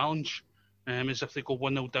big challenge, is if they go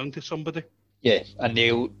 1-0 down to somebody. Yeah, and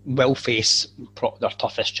they will face their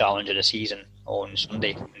toughest challenge of the season on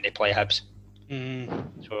Sunday when they play Hibs.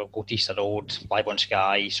 So they'll go to Easter Road, live on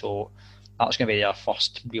Sky, so that's going to be their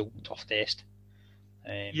first real tough test.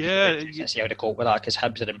 See how they cope with that, because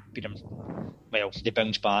Hibs had beat them. Well, they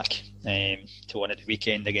bounced back to one at the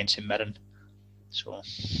weekend against St Mirren. So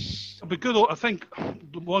it'll be good. I think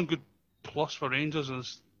the one good plus for Rangers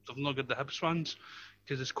is they've not got the Hibs fans,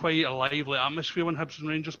 because it's quite a lively atmosphere when Hibs and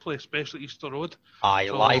Rangers play, especially Easter Road. Aye,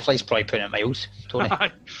 so, lively's probably putting it mild, Tony.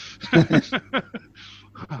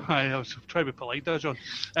 I was trying to be polite there, John.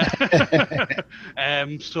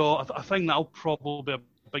 So I think that'll probably be a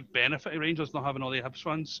big benefit of Rangers not having all the Hibs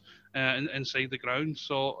fans inside the ground.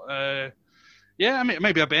 So yeah, I mean, it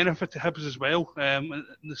may be a benefit to Hibs as well, in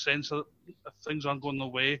the sense that if things aren't going their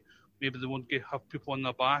way, maybe they won't have people on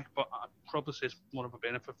their back, but I'd probably say it's more of a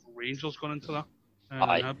benefit for Rangers going into that.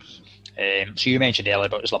 Hibs. So you mentioned earlier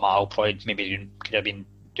about Lamal probably maybe could have been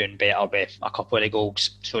doing better with a couple of the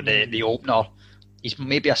goals. So the opener, he's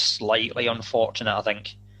maybe a slightly unfortunate, I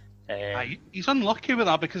think. He's unlucky with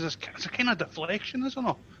that because it's a kind of deflection, isn't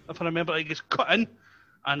it? If I remember, like, it's cut in,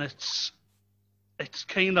 and it's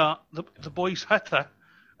kind of the boys hit it,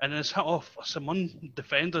 and it's hit off some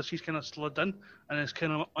defenders. He's kind of slid in, and it's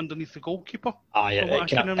kind of underneath the goalkeeper.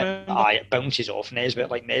 It bounces off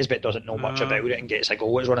Nesbitt. Like, Nesbitt doesn't know much about it and gets a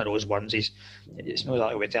goal. It's one of those ones it's not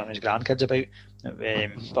exactly what telling his grandkids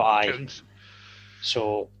about.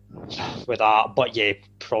 So with that, but yeah,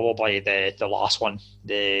 probably the last one,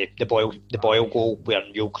 the Boyle goal where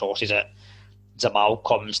Newell crosses it. Jamal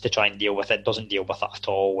comes to try and deal with it, doesn't deal with it at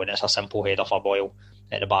all, and it's a simple header for Boyle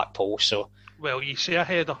at the back post. So, well, you say a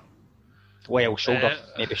header. Well, shoulder,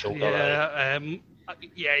 maybe shoulder.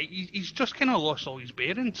 Yeah, he's just kind of lost all his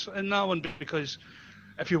bearings in that one, because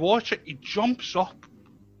if you watch it, he jumps up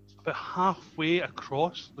about halfway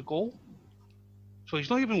across the goal. So he's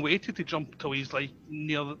not even waited to jump till he's like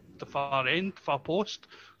near the far post.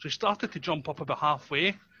 So he started to jump up about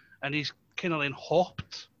halfway, and he's kind of then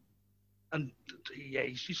hopped. And yeah,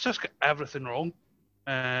 he's just got everything wrong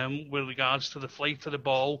with regards to the flight of the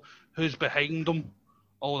ball, who's behind him,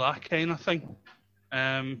 all that kind of thing.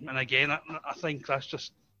 And again, I think that's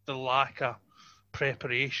just the lack of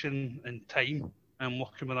preparation and time and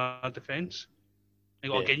working with our defence.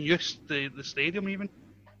 Getting used to the stadium even.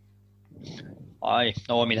 Aye,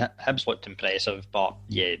 no, I mean, Hibs looked impressive, but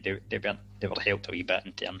yeah, they were helped a wee bit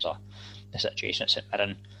in terms of the situation at St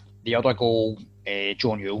Mirren. The other goal,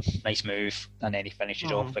 Joe Newell, nice move, and then he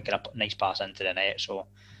finishes off with a nice pass into the net. So,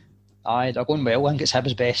 aye, they're going well. I think it's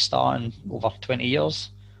Hibs' best start in over 20 years,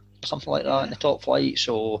 something like that, in the top flight.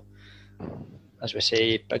 So, as we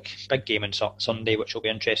say, big game on Sunday, which will be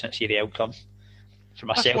interesting to see the outcome.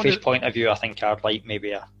 From a selfish point of view, I think I'd like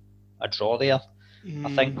maybe a draw there.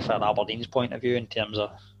 I think from Aberdeen's point of view in terms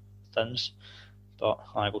of things, but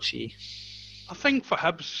I will see. I think for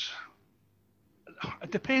Hibs,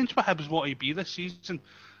 it depends what Hibs want to be this season.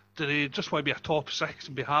 Do they just want to be a top 6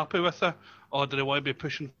 and be happy with it, or do they want to be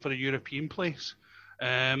pushing for a European place?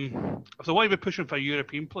 If they want to be pushing for a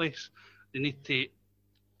European place, they need to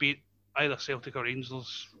beat either Celtic or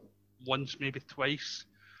Rangers once, maybe twice,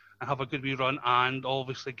 and have a good wee run, and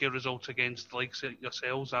obviously get results against the likes of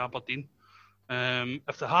yourselves, Aberdeen.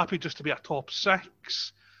 If they're happy just to be a top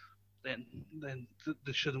 6, then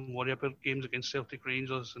they shouldn't worry about games against Celtic,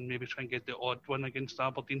 Rangers, and maybe try and get the odd win against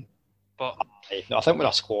Aberdeen. But I think with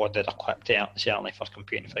a squad that are equipped certainly for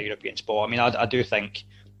competing for a European spot. I mean, I do think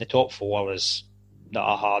the top 4 that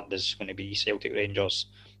I had is going to be Celtic, Rangers,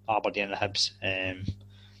 Aberdeen, and Hibs.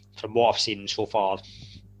 From what I've seen so far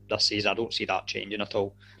this season, I don't see that changing at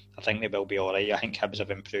all. I think they will be all right. I think Hibs have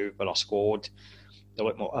improved with a squad. They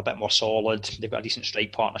look a bit more solid. They've got a decent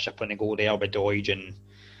strike partnership when they go there with Doidge and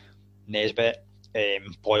Nesbitt.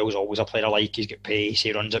 Boyle's always a player I like. He's got pace.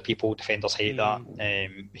 He runs at people. Defenders hate that.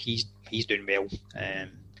 He's doing well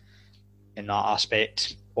in that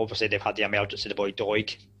aspect. Obviously, they've had the emergence of the boy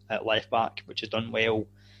Doig at left back, which has done well.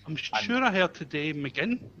 I'm sure I heard today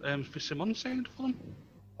McGinn for Simon signed for them.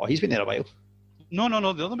 Oh, he's been there a while. No,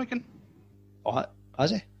 the other McGinn. Oh,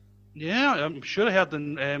 has he? Yeah, I'm sure I heard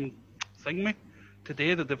in Thingy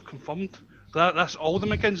today that they've confirmed that's all the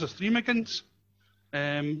McGinns. There's 3 McGinns.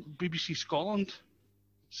 BBC Scotland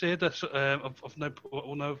said this. I've now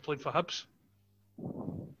played for Hibs.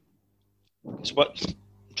 So what?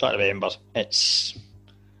 I'm trying to remember. It's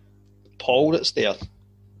Paul that's there,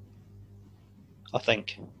 I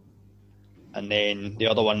think. And then the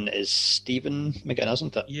other one is Stephen McGinn,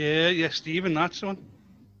 isn't it? Yeah, Stephen, that's the one.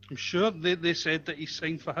 I'm sure they said that he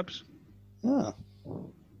signed for Hibs. Ah.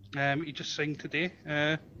 He just signed today.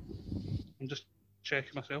 I'm just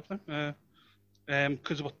checking myself now.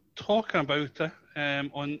 Because we were talking about it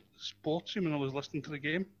on Sports when I was listening to the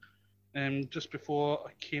game just before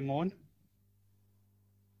I came on.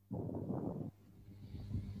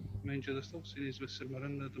 Mind you, they're still seeing he's with St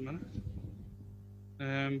Mirren at the minute.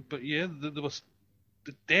 But yeah, they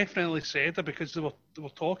definitely said it because they were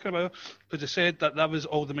talking about it, because they said that was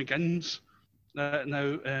all the McGinns that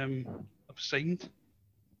now have signed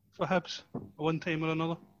for Hibs at one time or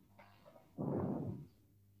another.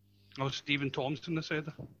 Oh, Stephen Thompson, they said.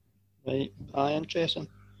 Right, interesting.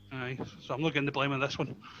 Aye, so I'm not getting the blame on this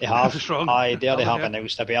one. They have. They already have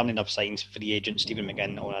announced a Birmingham have signed free agent Stephen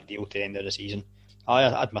McGinn on a deal to the end of the season.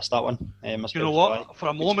 I'd missed that one. You know what? For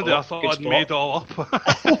a moment there, I thought I'd made it all up.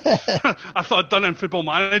 I thought I'd done it in Football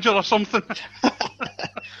Manager or something.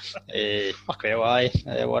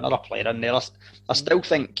 Another player in there. I still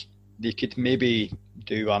think they could maybe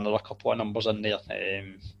do another couple of numbers in there.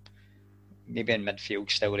 Maybe in midfield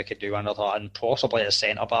still they could do another, and possibly at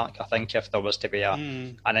centre back. I think if there was to be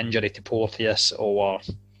an injury to Porteous or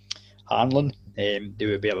Hanlon, they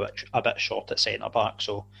would be a bit short at centre back.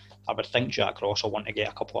 So I would think Jack Ross will want to get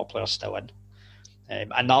a couple of players still in,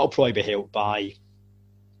 and that'll probably be helped by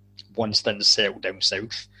once things settle down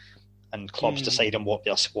south and clubs decide on what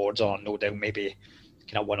their squads are. No doubt maybe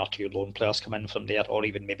kind of 1 or 2 loan players come in from there, or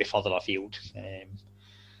even maybe further afield.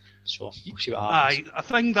 So we'll see what happens. I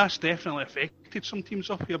think that's definitely affected some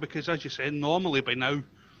teams up here because, as you said, normally by now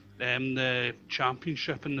the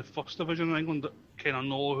Championship and the First Division in England kind of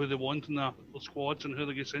know who they want in their squads and who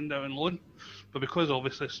they're going to send out on loan. But because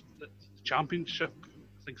obviously the Championship,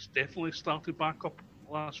 I think, it's definitely started back up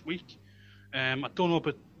last week. I don't know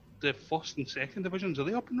about the First and Second Divisions. Are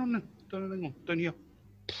they up and running down in England, down here?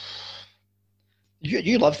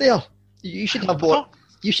 You live there. You should have more.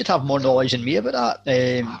 You should have more knowledge than me about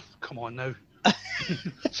that. Come on now.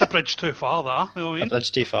 It's a bridge too far, that. You know what I mean? A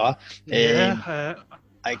bridge too far. I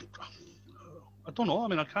don't know. I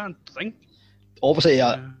mean, I can't think. Obviously,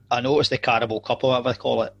 I noticed the Carabao Cup, or whatever they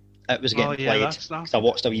call it. It was getting played. That's I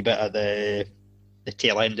watched a wee bit of the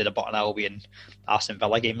tail end of the Burton Albion Aston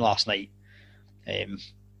Villa game last night.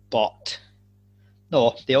 But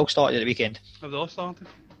no, they all started at the weekend. Have they all started?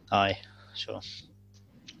 Aye, so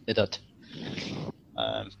they did.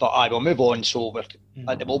 But I will move on. So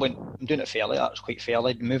at the moment, I'm doing it fairly. That's quite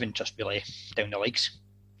fairly. Moving just really down the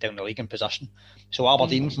league in position. So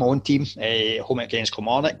Aberdeen, my own team, home against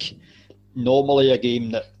Kilmarnock. Normally a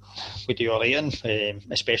game that we do alright in,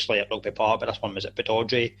 especially at Rugby Park, but this one was at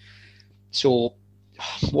Pittodrie. So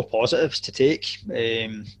more positives to take.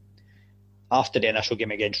 After the initial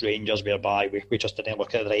game against Rangers, whereby we just didn't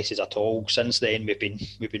look at the races at all. Since then, we've been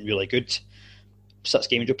really good. 6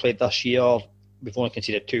 games we played this year. We've only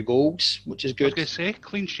conceded 2 goals, which is good. I was going to say,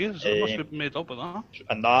 clean sheets. It must be made up of that.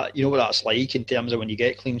 And that, you know what that's like in terms of when you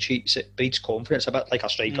get clean sheets, it breeds confidence, a bit like a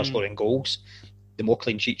striker scoring goals. The more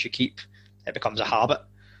clean sheets you keep, it becomes a habit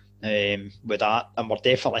with that. And we're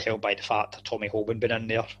definitely helped by the fact that Tommy Hoban been in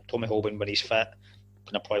there. Tommy Hoban, when he's fit,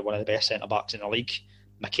 probably one of the best centre-backs in the league.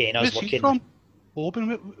 McKenna's looking... Where's he from?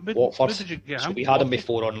 Hoban? Watford. Where did you get him? So we had him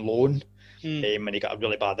before on loan when he got a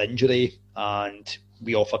really bad injury, and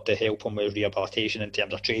we offered to help him with rehabilitation in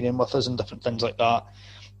terms of training with us and different things like that.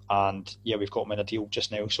 And yeah, we've got him in a deal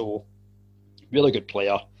just now. So really good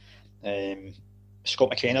player. Scott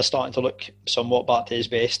McKenna's starting to look somewhat back to his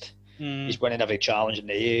best. He's winning every challenge in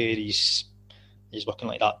the air. He's looking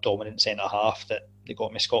like that dominant centre half that they got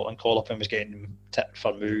him in Scotland call up and was getting tipped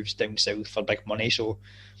for moves down south for big money. So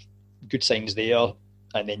good signs there.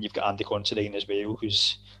 And then you've got Andy Considine as well,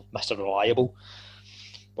 who's Mr. Reliable.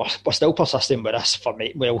 We're still persisting with this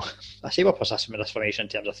formation. Well, I say we're persisting with this formation in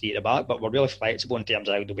terms of 3 at the back, but we're really flexible in terms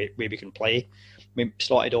of how the way we can play. We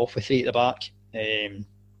started off with 3 at the back.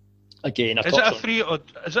 Again, is it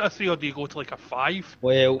a 3 or do you go to like a 5?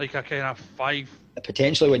 Well, like a kind of 5.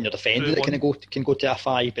 Potentially, when you're defending, it can go to a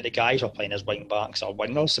 5. But the guys are playing as wing backs or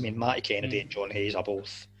wingers. I mean, Matty Kennedy and John Hayes are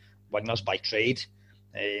both wingers by trade.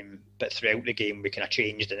 But throughout the game, we kind of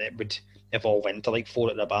changed, and it would evolve into like 4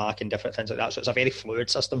 at the back and different things like that. So it's a very fluid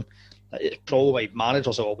system. It's probably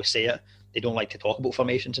managers will always say it. They don't like to talk about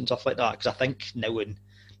formations and stuff like that, because I think now in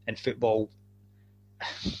football,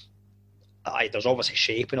 there's obviously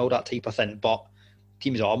shape and all that type of thing, but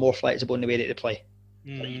teams are more flexible in the way that they play.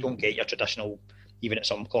 Like, you don't get your traditional, even at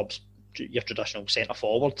some clubs, your traditional centre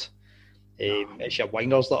forward. It's your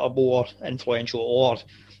wingers that are more influential. Or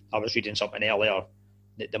I was reading something earlier,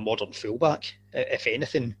 the modern fullback. If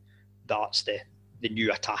anything, that's the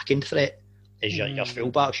new attacking threat. Is your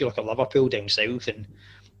fullbacks. You look at Liverpool down south and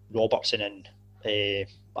Robertson and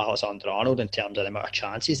Alexander Arnold, in terms of the amount of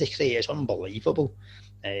chances they create, it's unbelievable.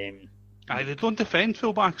 They don't defend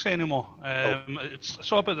fullbacks anymore.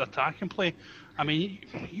 It's all about the attacking play. I mean,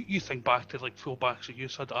 you think back to like fullbacks that you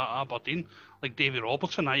had at Aberdeen, like Davy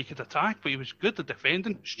Robertson. He could attack, but he was good at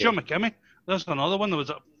defending. Stuart McKimmie, there's another one that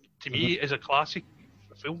was, to me, is a classic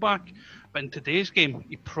fullback. But in today's game,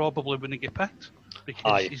 he probably wouldn't get picked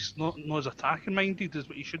because he's not as attacking minded as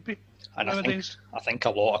what he should be. And I think a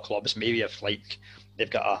lot of clubs, maybe if like they've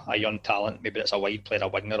got a young talent, maybe it's a wide player, a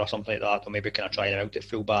winger or something like that, or maybe kind of try them out at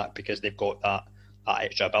fullback because they've got that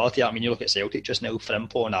extra ability. I mean, you look at Celtic just now,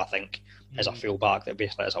 Frimpong, I think, is a fullback that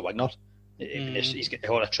basically is a winger. He's got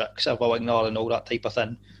all the tricks of a winger and all that type of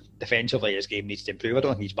thing. Defensively, his game needs to improve. I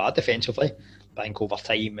don't think he's bad defensively, but I think over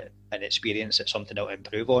time and experience, it's something to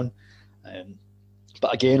improve on.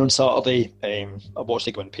 But again, on Saturday, I watched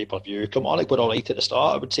the game on pay-per-view. Kilmarnock were all right at the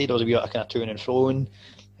start. I would say there was a bit of kind of to and fro.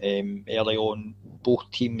 Early on, both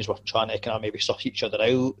teams were trying to kind of maybe suss each other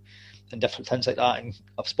out and different things like that. And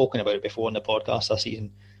I've spoken about it before in the podcast this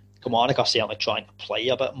season. Kilmarnock are certainly trying to play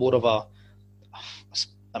a bit more of a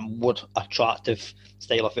more attractive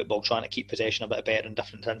style of football, trying to keep possession a bit better and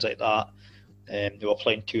different things like that. They were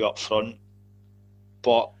playing 2 up front.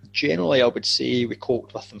 But generally, I would say we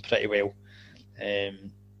coped with them pretty well.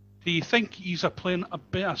 Do you think he's playing a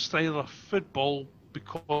better style of football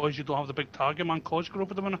because you don't have the big target man Cosgrove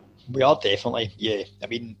at the minute? We are definitely, yeah. I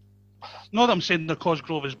mean, not that I'm saying that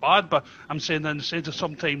Cosgrove is bad, but I'm saying in the sense of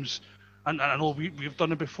sometimes, and I know we've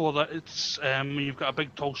done it before, that it's when you've got a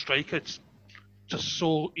big tall striker, it's just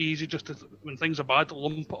so easy just to, when things are bad, to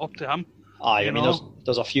lump it up to him. I mean,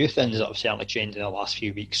 there's a few things that have certainly changed in the last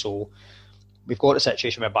few weeks. So we've got a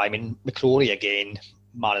situation whereby, I mean, McCrory again,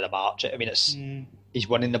 man of the match. I mean, he's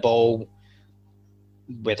winning the ball,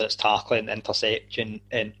 whether it's tackling, intercepting,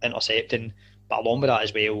 but along with that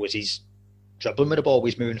as well is he's dribbling with the ball,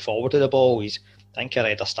 he's moving forward with the ball. I think I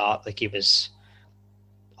read a start like he was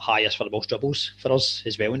highest for the most dribbles for us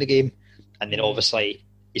as well in the game, and then obviously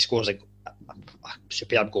he scores a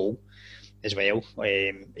superb goal as well.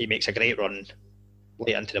 He makes a great run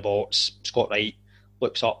late into the box. Scott Wright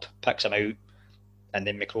looks up, picks him out, and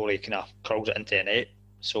then McCrory kind of curls it into the net.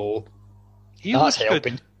 So that's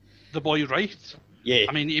helping. Good. The boy Wright. Yeah.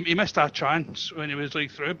 I mean, he missed that chance when he was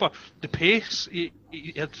like through, but the pace, he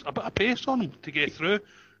had a bit of pace on him to get through.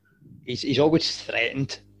 He's always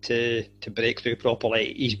threatened to break through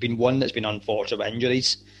properly. He's been one that's been unfortunate with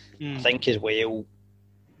injuries. I think as well,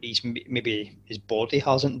 maybe his body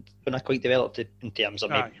hasn't been quite developed in terms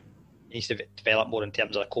of he needs to develop more in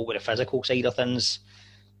terms of cope with the physical side of things.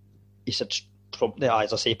 He's had,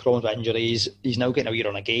 as I say, problems with injuries. He's now getting a wee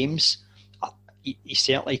run of games. He's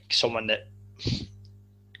certainly someone that he's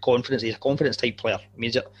a confidence type player. I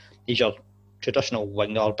mean, he's your traditional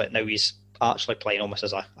winger, but now he's actually playing almost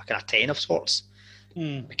as a kind of 10 of sorts.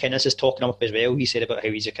 McInnes is talking him up as well. He said about how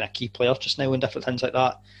he's a kind of key player just now and different things like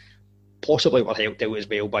that. Possibly were helped out as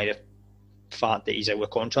well by the fact that he's out with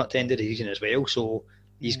contract end of the season as well. So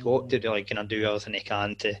he's got to kind of do everything he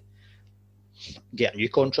can to get a new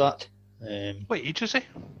contract. What age is he?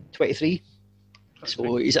 23.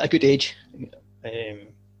 So he's at a good age. And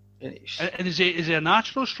is he a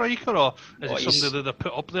natural striker, or is he somebody that they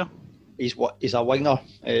put up there? He's a winger.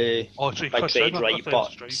 So he cuts in, right,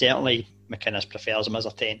 but certainly McInnes prefers him as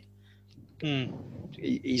a 10.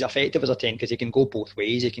 He's effective as a 10 because he can go both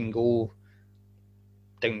ways. He can go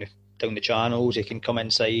down the channels. He can come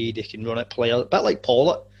inside. He can run at players. A bit like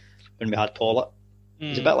Pollett when we had Pollett.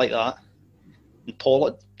 He's a bit like that. And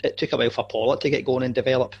Pollett, it took a while for Pollett to get going and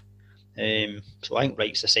develop. So I think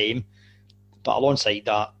Wright's the same. But alongside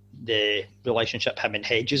that, the relationship him and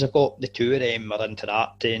Hedges have got, the two of them are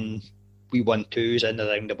interacting. We 1-2s in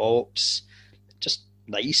around the box. Just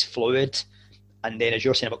nice, fluid. And then, as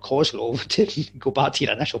you're saying about Cosgrove, to go back to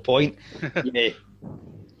your initial point,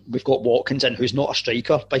 we've got Watkins in, who's not a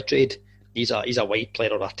striker by trade. He's a wide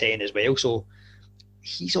player or a 10 as well. So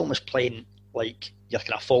he's almost playing like your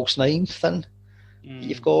kind of false nine thing.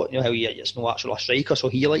 You've got, how it's no actual striker, so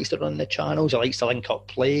he likes to run the channels, he likes to link up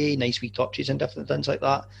play, nice wee touches and different things like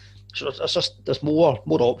that. So there's more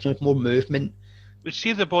options, more movement. But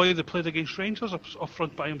see the boy that played against Rangers up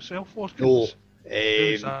front by himself, No,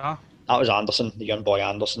 that was Anderson, the young boy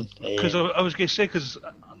Anderson. Because I was going to say, because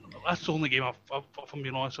that's the only game if I'm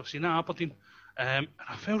being honest, I've seen at Aberdeen, and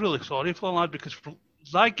I feel really sorry for the lad, because from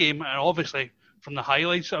that game, and obviously from the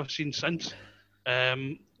highlights that I've seen since,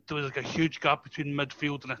 there was like a huge gap between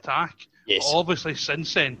midfield and attack. Yes. But obviously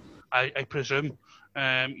since then, I presume,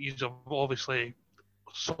 he's obviously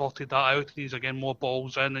sorted that out, and he's again more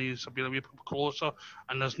balls in, and he's been a wee bit closer,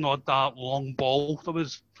 and there's not that long ball that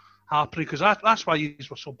was happening, because that's why he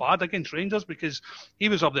was so bad against Rangers, because he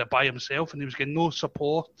was up there by himself and he was getting no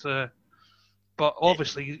support. But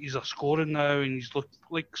obviously he's a scoring now, and he's looked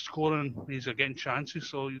like scoring, and he's getting chances,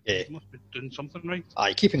 so he must be doing something right.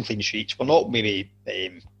 Keeping clean sheets. We're not maybe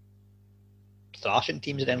thrashing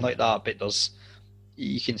teams or anything like that, but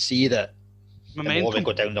you can see that momentum. The more we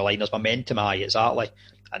go down the line, there's momentum, exactly.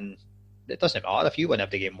 And it doesn't matter if you win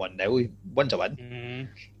every game 1-0, win's a win.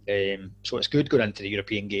 So it's good going into the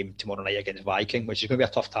European game tomorrow night against Viking, which is going to be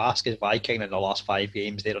a tough task, as Viking in the last 5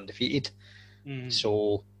 games they're undefeated.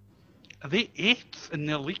 So are they 8th in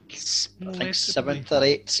their league? I think 7th or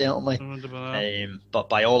 8th certainly. But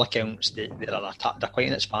by all accounts, they're quite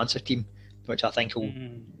an expansive team, which I think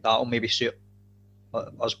that'll maybe suit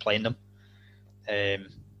us playing them.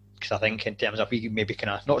 Because I think in terms of, we maybe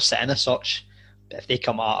kind of not sitting as such, but if they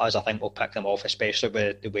come at us, I think we'll pick them off, especially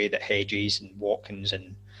with the way that Hedges and Watkins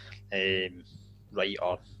and Wright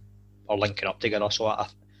are linking up together. So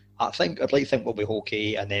I'd like to think we'll be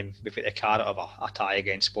okay, and then we've got the carrot of a tie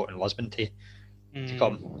against Sporting Lisbon to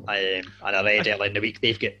come. And I read earlier in the week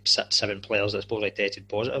they've got 7 players that supposedly tested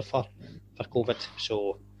positive for COVID.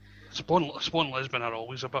 So Sporting Lisbon are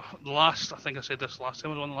always about the last. I think I said this last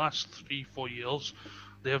time. It was one of the last 3-4 years.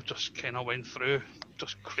 They've just kind of went through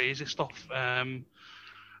just crazy stuff.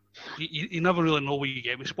 You never really know what you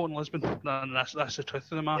get with Sporting Lisbon, and that's the truth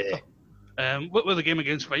of the matter. With the game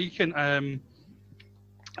against Viking,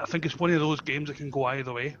 I think it's one of those games that can go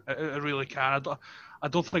either way. It really can. I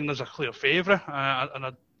don't think there's a clear favourite, and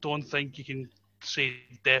I don't think you can say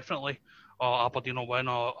definitely, Aberdeen will win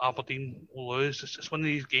or Aberdeen will lose. It's just one of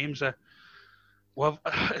these games that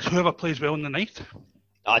it's whoever plays well in the night.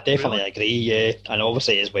 I definitely agree, yeah. And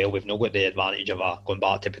obviously as well, we've not got the advantage of going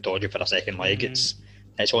back to Pittodrie for a second leg. It's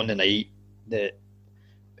on the night that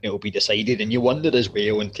it'll be decided. And you wonder as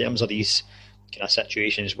well, in terms of these kind of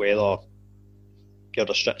situations, whether your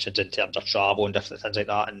restrictions in terms of travel and different things like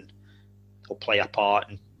that, and they'll play a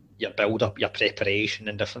part in your build-up, your preparation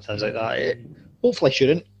and different things like that. It hopefully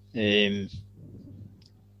shouldn't.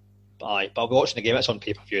 But I'll be watching the game. It's on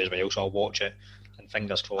pay-per-view as well, so I'll watch it.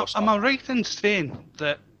 Fingers crossed. Am I right in saying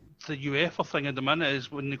that the UEFA thing at the minute is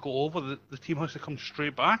when they go over, the team has to come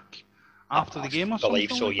straight back after the game or something? I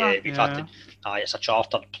believe so, yeah. We've had to, it's a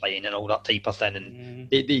chartered plane and all that type of thing. And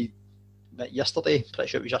they yesterday,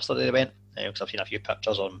 pretty sure it was yesterday they went, because I've seen a few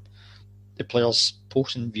pictures on the players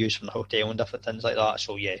posting views from the hotel and different things like that.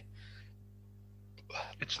 So, yeah.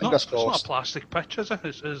 It's not a plastic pitch, is it?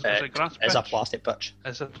 It's a grass pitch? It's a plastic pitch.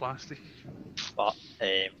 Is it plastic? But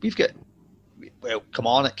we've got... Well,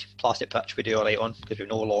 Kilmarnock, plastic pitch we do alright on, because we've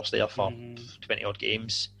no lost there for 20 odd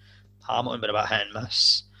games. Hamilton been a bit hit and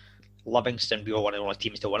miss. Livingston, we were one of the only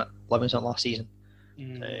teams to win it. Livingston last season.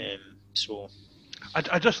 So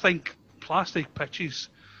I just think plastic pitches,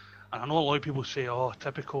 and I know a lot of people say,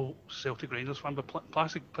 typical Celtic Rangers fan, but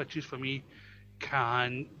plastic pitches for me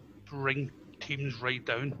can bring teams right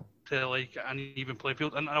down to like an even play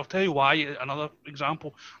field. And I'll tell you why. Another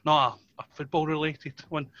example, not a football related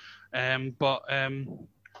one. But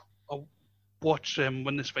I'll watch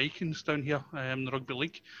when this Vikings down here in the Rugby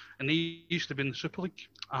League, and they used to be in the Super League,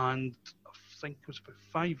 and I think it was about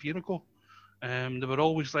 5 years ago. They were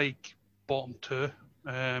always like bottom 2.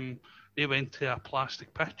 They went to a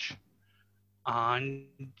plastic pitch, and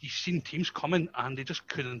you've seen teams coming, and they just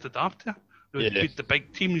couldn't adapt to it. They would beat the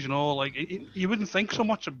big teams, like you wouldn't think so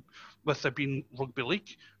much with it being Rugby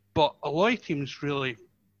League, but a lot of teams really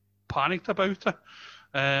panicked about it.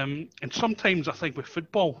 And sometimes I think with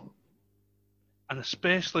football, and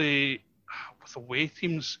especially with away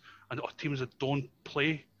teams and teams that don't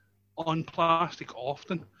play on plastic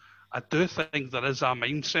often, I do think there is a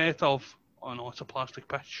mindset of, it's a plastic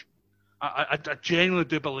pitch. I genuinely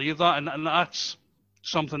do believe that, and that's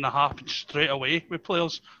something that happens straight away with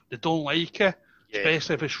players. They don't like it,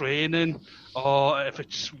 especially if it's raining or if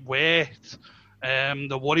it's wet.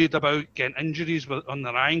 They're worried about getting injuries on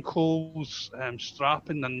their ankles,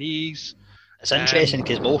 strapping their knees. It's interesting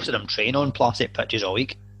because most of them train on plastic pitches all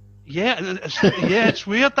week. Yeah, it's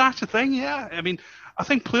weird. That's the thing. Yeah, I mean, I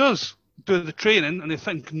think players do the training and they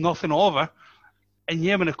think nothing of it, and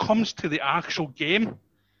when it comes to the actual game,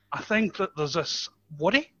 I think that there's this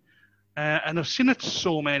worry, and I've seen it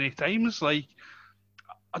so many times. Like,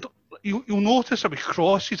 you'll notice with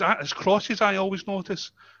crosses. As crosses, I always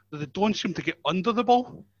notice that they don't seem to get under the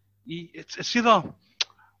ball. It's either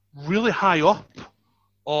really high up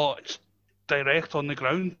or it's direct on the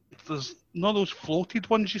ground. There's none of those floated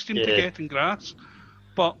ones you seem to get in grass.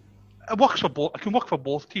 But it works for both. It can work for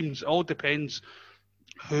both teams. It all depends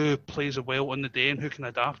who plays it well on the day and who can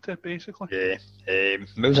adapt to it, basically. Yeah.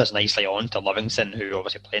 Moves us nicely on to Livingston, who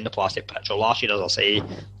obviously playing the plastic pitch. So last year, as I say,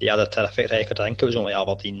 they had a terrific record. I think it was only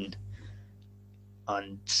Aberdeen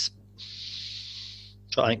and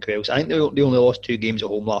I think who else? I think they only lost 2 games at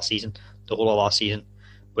home last season, the whole of last season.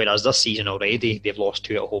 Whereas this season already, they've lost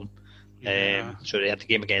 2 at home. So they had the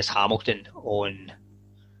game against Hamilton on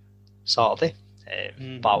Saturday,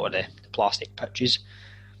 part of the plastic pitches.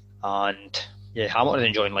 And Hamilton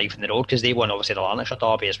enjoying life in the road because they won obviously the Lanarkshire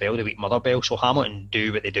Derby as well. They beat Motherwell. So Hamilton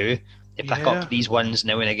do what they do. They pick up these wins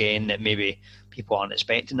now and again that maybe people aren't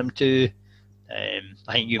expecting them to. I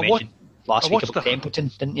think you mentioned last week about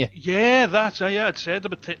Templeton, didn't you? Yeah, I'd said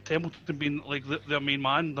about Templeton being like their main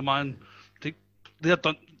man, the man. They're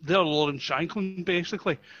Lawrence Shankland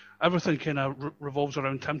basically. Everything kind of revolves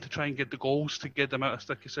around him to try and get the goals to get them out of a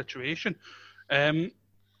sticky situation. I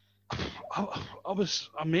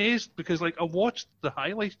was amazed because I watched the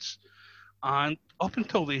highlights, and up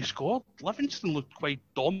until they scored, Livingston looked quite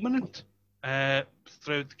dominant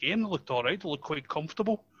throughout the game. They looked all right. They looked quite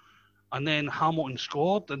comfortable. And then Hamilton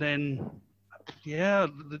scored, and then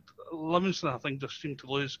Livingston I think just seemed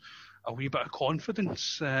to lose a wee bit of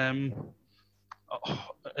confidence in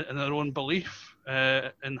their own belief.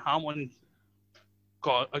 And Hamilton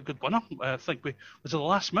got a good winner. I think was it the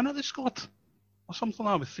last minute they scored or something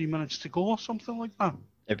like that with 3 minutes to go or something like that.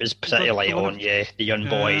 It was pretty late on, the young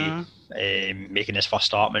boy making his first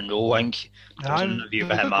start, Monroe. I think there was an interview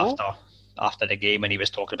with him after the game, and he was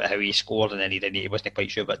talking about how he scored, and then he wasn't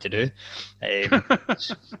quite sure what to do.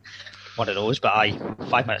 One of those, but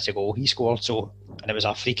 5 minutes ago he scored. So, and it was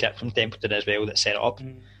a free kick from Templeton as well that set it up.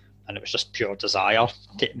 And it was just pure desire.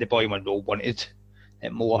 The boy Monroe wanted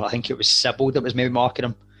it more. I think it was Sybil that was maybe marking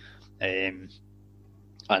him.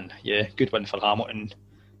 And good win for Hamilton.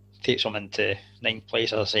 Takes them into 9th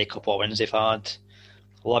place. As I say, a couple of wins they've had.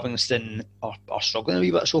 Livingston are struggling a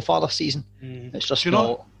wee bit so far this season. It's just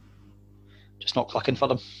not clicking for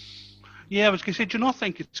them. Yeah, I was going to say, do you not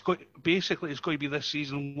think it's going to be this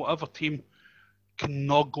season, whatever team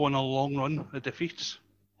cannot go on a long run of defeats?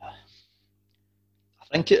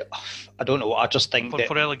 I don't know. I just think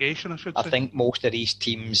for relegation, I should say. I think most of these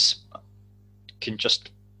teams can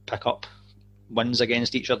just pick up wins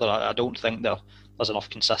against each other. I don't think there's enough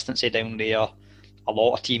consistency down there. A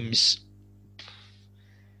lot of teams,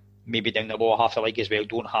 maybe down the lower half of the league as well,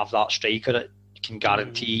 don't have that striker that can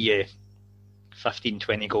guarantee you 15,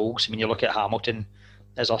 20 goals. I mean, you look at Hamilton,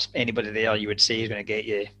 is there anybody there you would say is going to get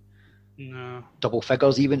you double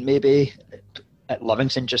figures even maybe? At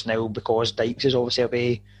Livingston just now, because Dykes is obviously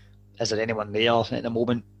away, is there anyone there at the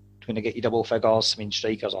moment going to get you double figures? I mean,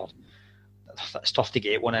 strikers it's tough to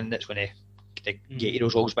get one in that's going to get you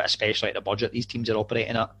those goals, but especially at the budget these teams are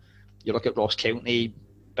operating at. You look at Ross County,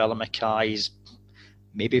 Billy Mackay's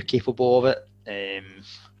maybe capable of it. I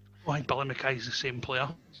think Billy Mackay's the same player.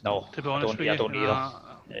 No, to be honest with you. I don't either.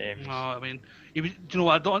 No, I mean,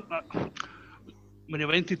 I don't. When he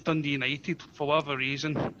went to Dundee United, for whatever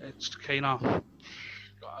reason, it's kind of,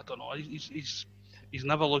 I don't know. He's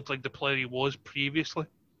never looked like the player he was previously.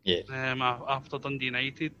 Yeah. After Dundee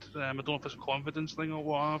United, I don't know if it's a confidence thing or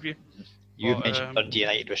what have you. You mentioned Dundee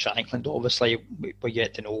United with Shankland. Obviously, we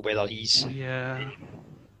yet to know whether he's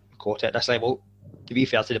caught it at this level. To be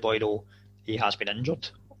fair to the boy, though, he has been injured.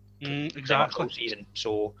 Exactly. All season,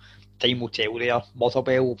 so time will tell there.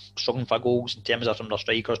 Motherwell struggling for goals in terms of some of their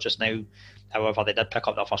strikers just now. However, they did pick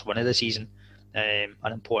up their first win of the season. An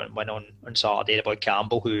important win on Saturday. The boy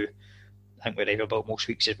Campbell, who I think we rave about most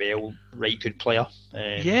weeks as well, right good player.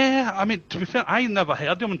 I mean, to be fair, I never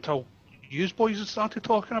heard him until you boys had started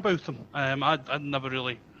talking about him. I'd never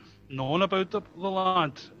really known about the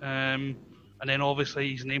lad. And then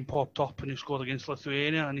obviously his name popped up and he scored against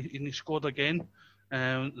Lithuania, and he scored again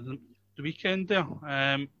the weekend there.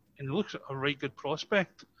 And he looks a right good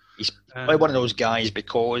prospect. He's probably one of those guys,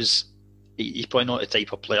 because he's probably not the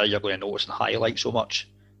type of player you're going to notice in highlights so much.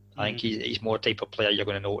 I think he's more the type of player you're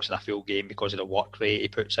going to notice in a full game because of the work rate he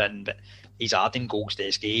puts in. But he's adding goals to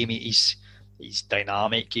his game. He's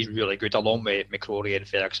dynamic. He's really good. Along with McCrory and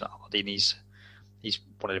Ferguson at Aberdeen, he's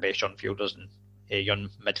one of the best young midfielders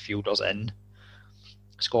in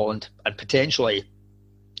Scotland. And potentially,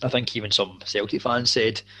 I think even some Celtic fans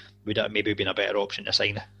said would it have maybe been a better option to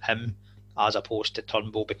sign him as opposed to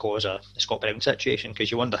Turnbull because of the Scott Brown situation.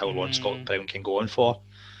 Because you wonder how long Scott Brown can go on for.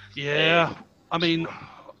 Yeah, I mean,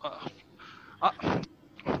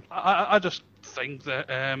 I just think that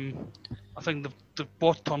I think they've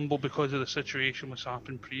bought Turnbull because of the situation that's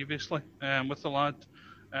happened previously with the lad.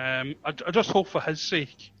 I just hope for his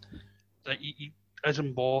sake that he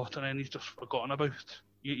isn't bought and then he's just forgotten about.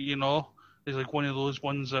 You know, he's like one of those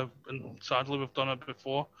ones that, and sadly we've done it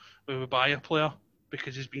before, where we buy a player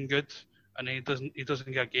because he's been good and he doesn't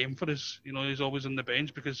get a game for us. You know, he's always on the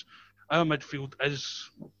bench because our midfield is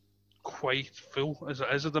quite full as it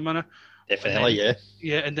is at the minute. Definitely, then,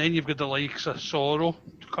 yeah. And then you've got the likes of Sorrow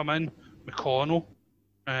to come in, McConnell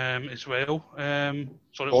as well.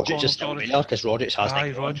 Roderick is still there because Roderick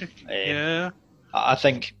has Roderick. Yeah. I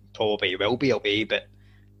think probably he will be away, but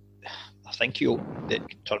I think that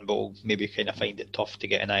Turnbull maybe kind of find it tough to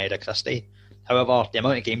get an Ida Christie. However, the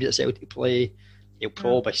amount of games that Celtic play, he'll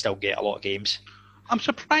probably still get a lot of games. I'm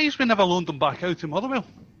surprised we never loaned him back out to Motherwell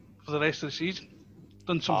for the rest of the season.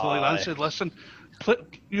 Done something like that and said, listen,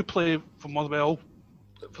 you play for Motherwell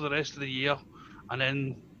for the rest of the year and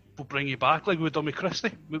then we'll bring you back like we've done with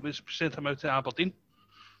Christie. We sent him out to Aberdeen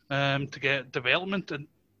to get development, and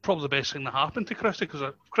probably the best thing that happened to Christie, because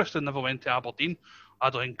if Christie never went to Aberdeen, I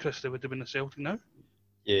don't think Christie would have been a Celtic now.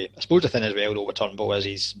 Yeah, I suppose the thing as well though with Turnbull is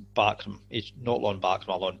he's not long back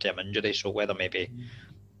from a long-term injury, so whether maybe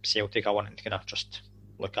Celtic are wanting to kind of just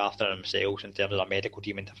look after themselves in terms of a medical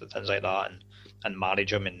team and different things like that, and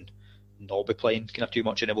manage him and not be playing kind of too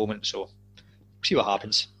much in the moment. So see what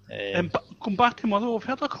happens. But going back to Motherwell, I've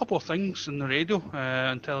heard a couple of things in the radio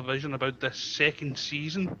and television about this second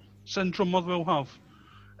season syndrome Motherwell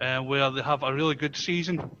have, where they have a really good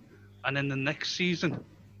season and then the next season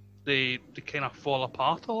they kind of fall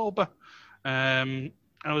apart a little bit. And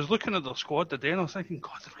I was looking at their squad today and I was thinking,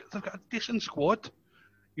 God, they've got a decent squad.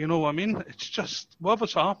 You know what I mean? It's just,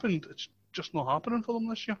 whatever's happened, it's just not happening for them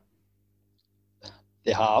this year.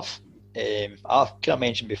 They have. I've kind of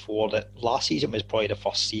mentioned before that last season was probably the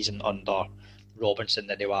first season under Robinson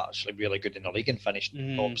that they were actually really good in the league and finished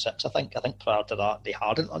top six. I think prior to that they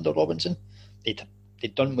hadn't under Robinson. They'd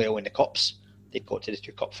done well in the cups. They'd got to the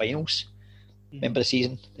 2 cup finals. Remember the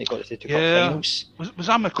season? They got to the 2 cup finals. Was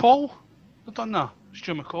that McCall that done that?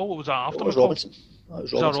 Stu McCall? What was that after? It was McCall? Robinson.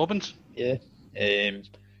 Was that Robinson? Yeah.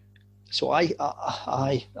 So I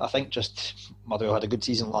think just Motherwell had a good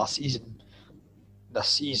season last season. This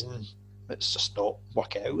season, it's just not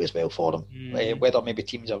working out as well for them. Whether maybe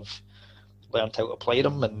teams have learned how to play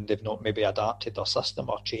them and they've not maybe adapted their system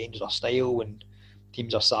or changed their style, and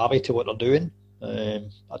teams are savvy to what they're doing.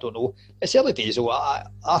 I don't know. It's early days though. I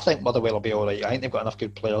think Motherwell will be alright. I think they've got enough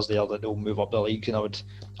good players there that they'll move up the league, and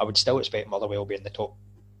I would still expect Motherwell to be in the top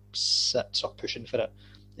 6 or pushing for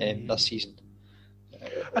it this season.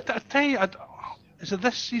 I tell you, is it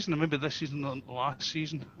this season or maybe this season or last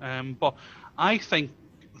season? But I think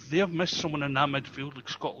they've missed someone in that midfield like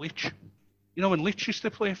Scott Leach. You know when Leach used to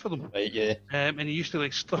play for them? Right, yeah. And he used to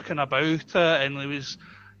like stucking about it, and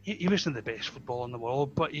he wasn't the best footballer in the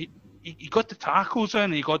world, but he got the tackles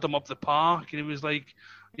in, he got them up the park, and he was like,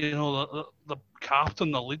 you know, the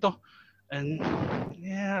captain, the leader. And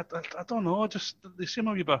yeah, I don't know, just they seem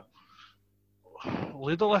a wee bit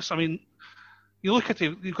leaderless. I mean, you look at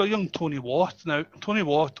it, you've got young Tony Watt now. Tony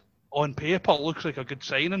Watt on paper looks like a good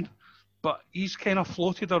signing, but he's kind of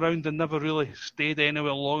floated around and never really stayed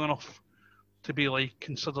anywhere long enough to be like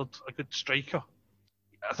considered a good striker.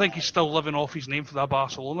 I think he's still living off his name for that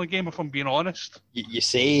Barcelona game, if I'm being honest. You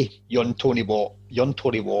say young Tony Watt. Young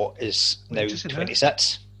Tony Watt is now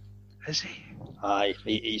 26. Is he? Aye,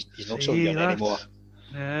 he's not so young anymore.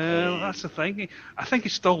 Yeah, that's the thing. I think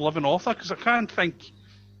he's still living off that, because I can't think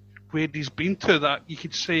where he's been to that you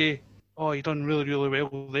could say, oh, he done really, really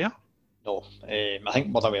well there. No, I think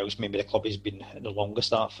Motherwell's maybe the club he's been the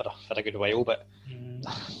longest at for a good while, but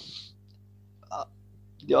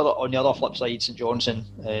on the other flip side, St Johnstone,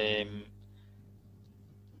 I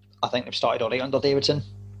think they've started alright under Davidson.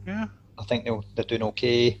 Yeah. I think they're doing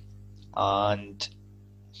okay, and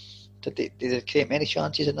did they create many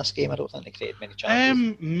chances in this game? I don't think they created many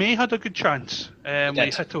chances. May had a good chance when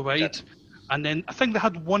he hit a wide, and then I think they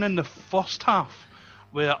had one in the first half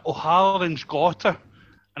where O'Halloran's got it,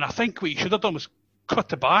 and I think what he should have done was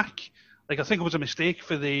cut it back, Like, I think it was a mistake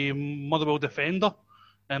for the Motherwell defender,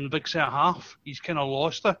 the big centre half. He's kind of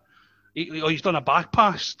lost it. He's done a back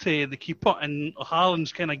pass to the keeper, and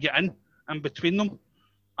Haaland's kind of get in between them,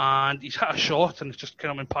 and he's hit a shot, and it's just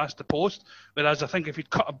kind of went past the post. Whereas I think if he'd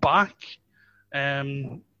cut it back,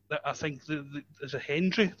 I think there's a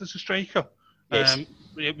Hendry, there's a striker. Yes.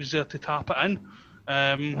 It was there to tap it in.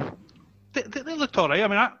 They looked all right. I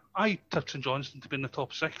mean, I tipped St Johnstone to be in the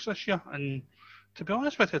top 6 this year, and to be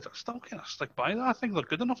honest with you, I still kind of stick by that. I think they're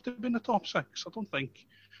good enough to be in the top 6. I don't think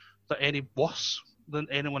they're any worse than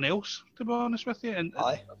anyone else, to be honest with you. And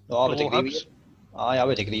I would agree with you. I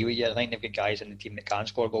would agree with you. I think they've got guys in the team that can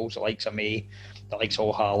score goals, the likes of May, the likes of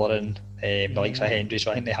O'Halloran, the likes of Hendry,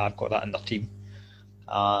 so I think they have got that in their team.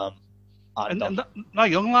 And that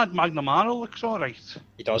young lad, McNamara, looks alright.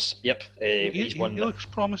 He does, yep. He's one he looks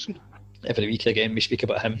promising. Every week again we speak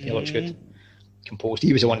about him. He looks good. Composed.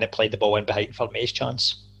 He was the one that played the ball in behind for May's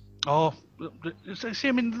chance. Oh, see,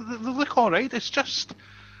 I mean, they look alright. It's just,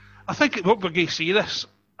 I think what we're going to see this,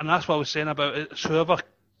 and that's what I was saying about it, is whoever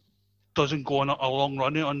doesn't go on a long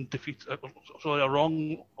run on defeat, a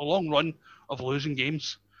long run of losing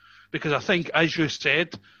games. Because I think, as you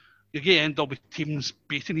said, you're going to end up with teams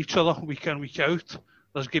beating each other week in, week out.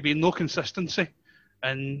 There's going to be no consistency.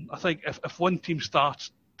 And I think if one team starts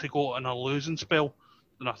to go in a losing spell,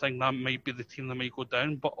 then I think that might be the team that might go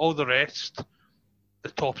down. But all the rest, the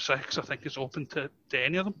top 6, I think is open to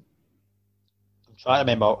any of them. I'm trying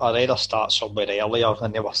to remember, I read a stat somewhere earlier,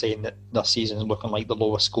 and they were saying that their season's looking like the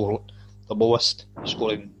lowest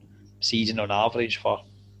scoring season on average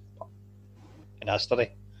in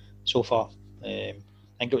history so far. I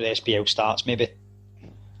think it was SPL stats, maybe.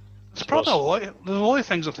 There's probably a lot of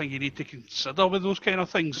things I think you need to consider with those kind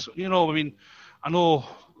of things. You know, I mean, I know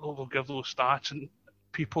they'll give those stats, and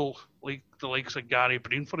people like the likes of Gary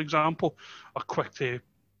Breen, for example, are quick to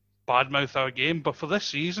badmouth our game. But for this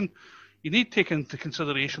season, you need to take into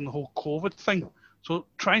consideration the whole COVID thing. So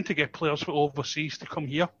trying to get players from overseas to come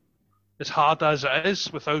here, as hard as it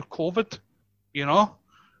is without COVID, you know.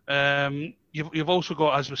 You've also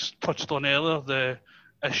got, as was touched on earlier, the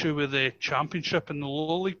issue with the Championship and the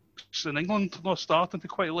lower leagues in England not starting to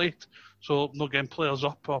quite late, so not getting players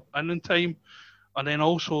up in time. And then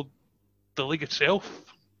also the league itself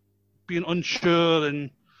being unsure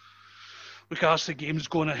in regards to games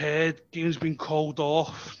going ahead, games being called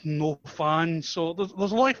off, no fans. So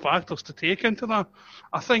there's a lot of factors to take into that.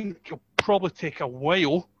 I think it'll probably take a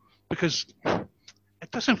while because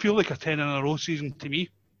it doesn't feel like a 10 in a row season to me,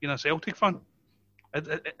 being a Celtic fan. I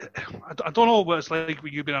don't know what it's like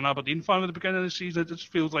with you being an Aberdeen fan at the beginning of the season. It just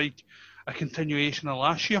feels like a continuation of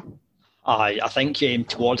last year. I think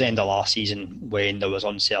towards the end of last season, when there was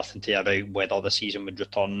uncertainty about whether the season would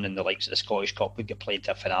return and the likes of the Scottish Cup would get played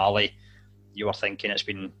to a finale, you were thinking it's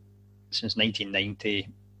been since 1990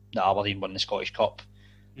 that Aberdeen won the Scottish Cup.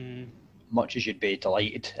 Much as you'd be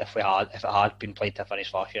delighted if it had been played to a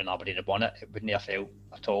finish last year and Aberdeen had won it, it wouldn't have felt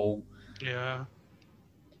at all. Yeah.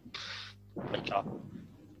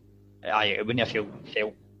 It wouldn't have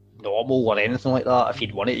felt normal or anything like that if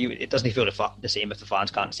he'd won it. It doesn't feel the same if the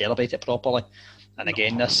fans can't celebrate it properly. And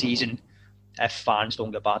again, this season, if fans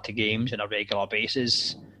don't get back to games on a regular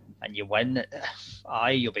basis and you win,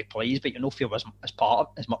 you'll be pleased, but you'll not feel as much part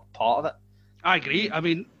of it. I agree. I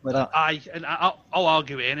mean, I'll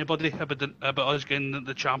argue with anybody about us getting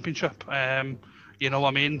the Championship. You know what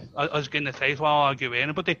I mean? Us getting the title, I'll argue with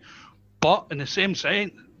anybody. But in the same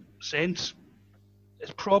sense,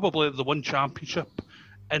 it's probably the one Championship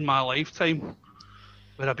in my lifetime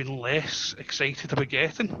where I've been less excited about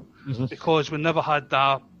getting, because we never had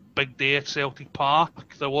that big day at Celtic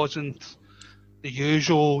Park. There wasn't the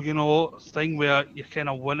usual, thing where you're kind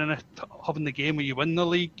of winning it, having the game where you win the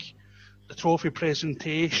league, the trophy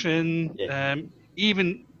presentation,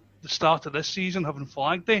 even the start of this season having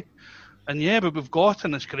Flag Day. And but we've got,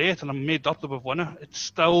 and it's great, and I'm made up that we've won it. It's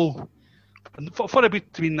still, for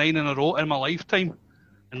it to be 9 in a row in my lifetime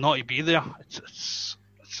and not to be there, it's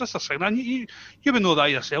just a sign. And you would know that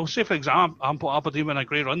yourself. Say, for example, Aberdeen won a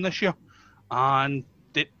great run this year and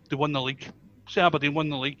they won the league. Say Aberdeen won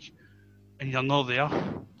the league and you're not there.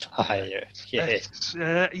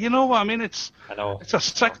 You know what I mean? It's a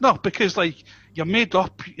sickener because, like, you're made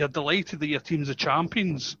up, you're delighted that your team's the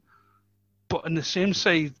champions, but on the same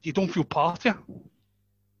side, you don't feel part of it.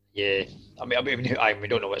 Yeah, I mean, we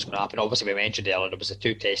don't know what's going to happen. Obviously, we mentioned earlier there was the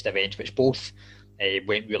 2 test events, which both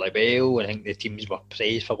went really well. I think the teams were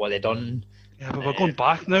praised for what they've done. Yeah, but we're going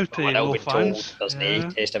back now to no fans. There's no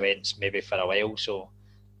test events maybe for a while, so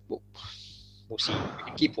we'll see. We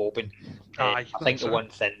can keep hoping. I think the one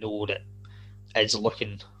thing though that is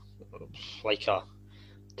looking like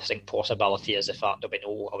distinct possibility is the fact there'll be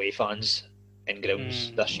no away fans in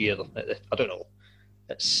grounds this year. I don't know.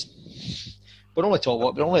 We're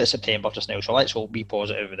only at September just now, so let's hope, be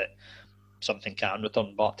positive that something can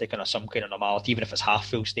return back to kind of some kind of normality, even if it's half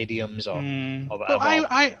full stadiums or whatever. Well,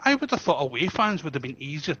 I would have thought away fans would have been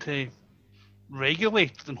easier to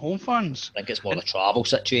regulate than home fans. I think it's more the travel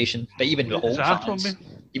situation, but even with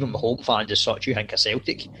home fans as such, you think of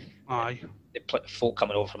Celtic. Aye. The folk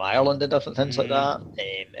coming over from Ireland and different things like that.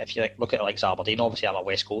 If you look at like Aberdeen, obviously I'm a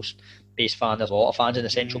West Coast based fan. There's a lot of fans in the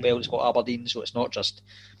Central Belt that's got Aberdeen, so it's not just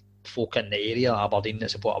folk in the area, Aberdeen,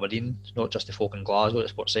 that support Aberdeen. It's not just the folk in Glasgow that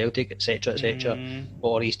support Celtic, etc., etc.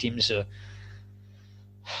 All these teams.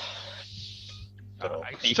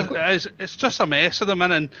 It's just a mess at the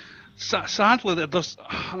minute, and sadly,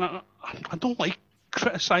 I don't like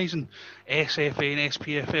criticising SFA and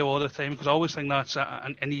SPFL all the time, because I always think that's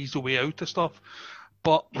an easy way out of stuff.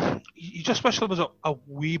 But you just wish there was a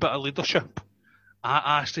wee bit of leadership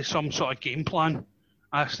as to some sort of game plan,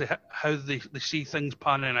 as to how they see things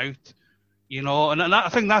panning out, you know. And I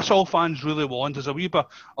think that's all fans really want, is a wee bit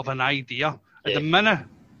of an idea. At the minute,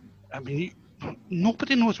 I mean,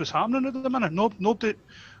 nobody knows what's happening at the minute. Nobody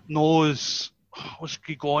knows what's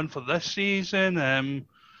going on for this season.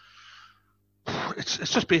 It's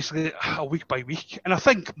just basically a week by week. And I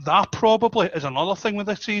think that probably is another thing with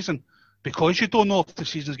this season, because you don't know if the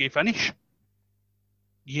season's going to finish.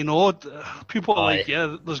 You know, people are like,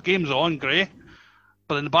 yeah, there's games on, great.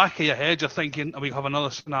 But in the back of your head, you're thinking, we have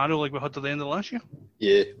another scenario like we had at the end of last year.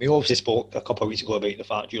 Yeah, we obviously spoke a couple of weeks ago about the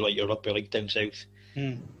fact you like your rugby league down south.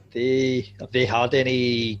 Have they had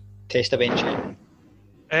any test events yet?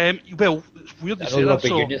 Well, it's weird to say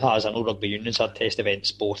that. I know rugby unions had test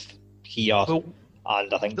events both here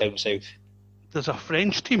and I think down south. There's a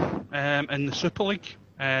French team in the Super League,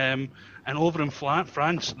 and over in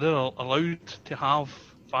France, they're allowed to have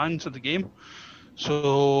fans at the game.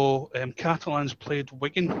 So Catalans played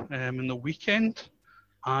Wigan in the weekend,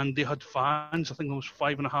 and they had fans. I think there was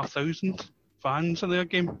 5,500 fans in their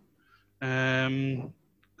game.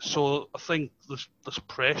 So I think there's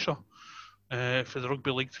pressure for the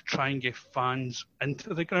rugby league to try and get fans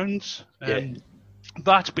into the grounds.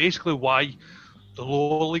 That's basically why the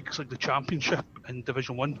lower leagues like the Championship and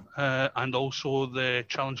Division 1 and also the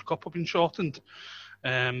Challenge Cup have been shortened.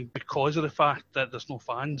 Because of the fact that there's no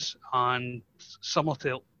fans, and similar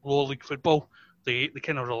to lower league football, they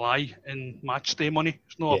kind of rely in match day money.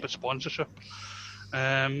 It's not about sponsorship.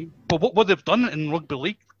 But what they've done in rugby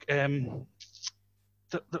league, they've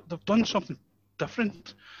done something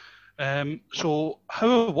different. So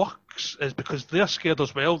how it works is, because they're scared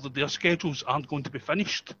as well that their schedules aren't going to be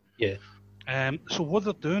finished. So what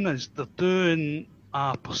they're doing is they're doing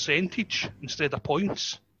a percentage instead of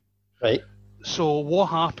points. Right. So what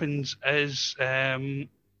happens is the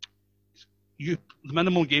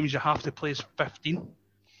minimum games you have to play is 15,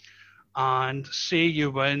 and say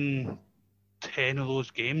you win 10 of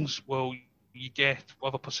those games, well, you get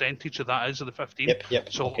whatever percentage of that is of the 15. Yep.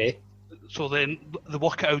 So then they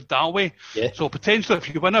work it out that way. So potentially,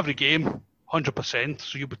 if you win every game, 100%,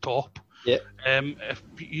 so you'll be top. If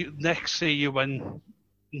you next say you win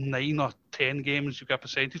 9 or 10 games, you get a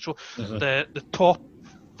percentage. So the top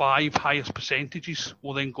 5 highest percentages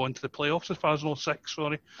will then go into the playoffs, as far as 6,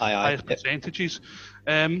 highest percentages.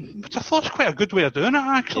 Which I thought was quite a good way of doing it,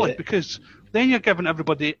 actually, because then you're giving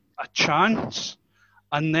everybody a chance,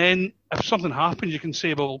 and then if something happens, you can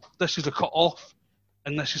say, well, this is a cut-off,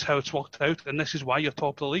 and this is how it's worked out, and this is why you're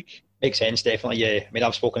top of the league. Makes sense, definitely, yeah. I mean,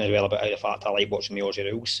 I've spoken as well about how the fact I like watching the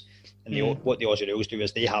Aussie Rules, and what the Aussie Rules do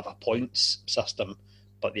is they have a points system,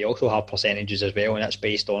 but they also have percentages as well, and it's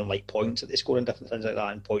based on like points that they score and different things like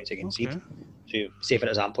that, and points they concede. So, say for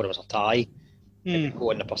example, there was a tie, it would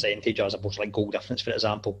go in the percentage as opposed to like goal difference, for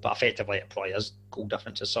example. But effectively, it probably is goal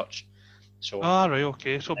difference as such. So, right,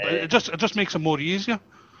 okay. So it just makes it more easier.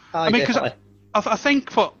 I mean, because I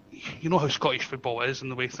think for, you know how Scottish football is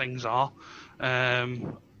and the way things are,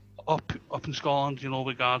 up in Scotland, you know,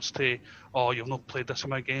 regards to, you've not played this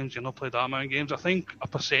amount of games, you've not played that amount of games. I think a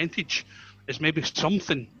percentage is maybe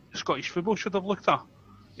something Scottish football should have looked at,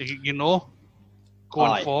 you know,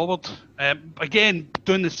 going forward. Again,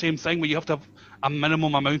 doing the same thing where you have to have a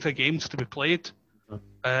minimum amount of games to be played,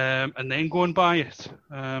 and then going by it.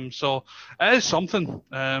 So it is something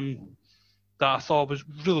that I thought was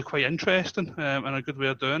really quite interesting, and a good way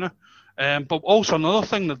of doing it. But also another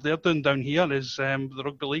thing that they're doing down here is the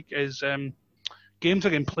rugby league is games are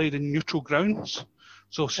getting played in neutral grounds.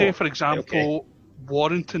 So say for example,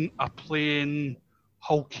 Warrington are playing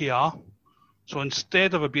Hull KR. So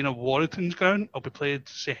instead of it being a Warrington's ground, it'll be played,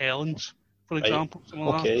 say, Helens, for example. Something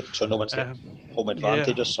like okay, that. So no one's home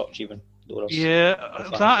advantage as such, even. Yeah,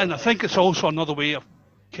 that, and I think it's also another way of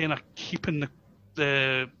kind of keeping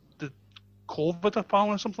the COVID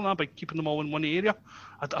apparently or something like that, by keeping them all in one area.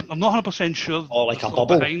 I'm not 100% sure. Or like a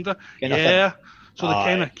bubble behind it. Yeah, so they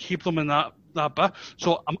kind of keep them in that bit.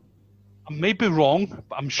 So I may be wrong,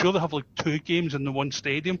 but I'm sure they have like 2 games in the one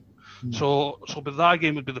stadium. So but that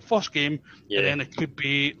game would be the first game, and then it could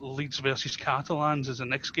be Leeds versus Catalans as the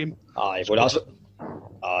next game. Well, that's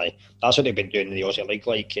what they've been doing in the Aussie League.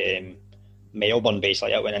 Like Melbourne,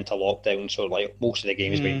 basically, it went into lockdown, so like most of the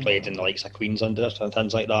games being played in the likes of Queensland and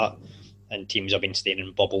things like that, and teams have been staying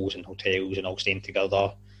in bubbles and hotels and all staying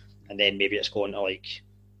together, and then maybe it's going to like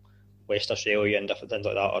West Australia and different things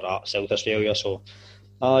like that, or South Australia. So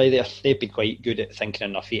they've been quite good at thinking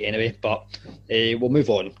on their feet anyway. But we'll move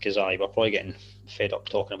on, because we're probably getting fed up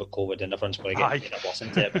talking about COVID, and everyone's probably getting fed up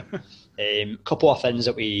listening to it. A couple of things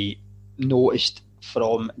that we noticed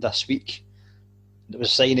from this week. There was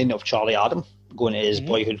a signing of Charlie Adam going to his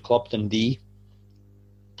boyhood club, Dundee.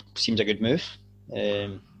 Seems a good move.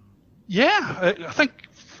 Yeah, I think,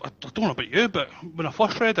 I don't know about you, but when I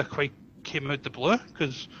first read it, quite came out the blue,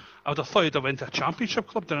 because I would have thought he'd have went to a championship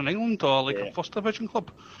club down in England, or like a first division club.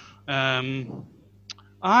 I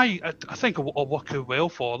think it'll work out well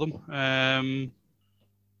for them.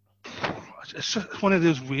 It's just one of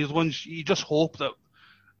those weird ones. You just hope that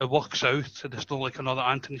it works out, and it's not like another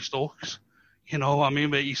Anthony Stokes. You know what I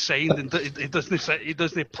mean? Where he's signed and he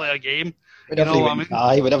doesn't play a game. You know what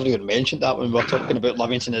I mean? We never even mentioned that when we were talking about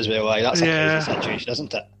Livingston as well. That's a crazy situation,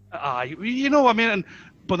 isn't it? You know what I mean?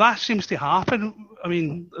 But that seems to happen. I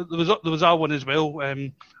mean, there was that one as well.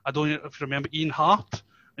 I don't know if you remember Ian Hart,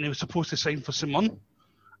 and he was supposed to sign for Simon,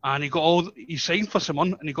 and he signed for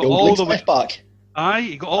Simon, and he got all the way back.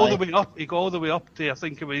 He got all the way up. He got all the way up to, I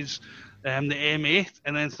think it was the M8,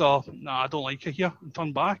 and then thought, I don't like it here, and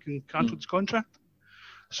turned back and cancelled his contract.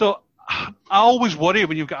 So I always worry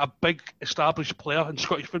when you've got a big established player in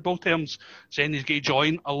Scottish football terms saying he's going to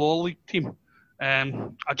join a lower league team.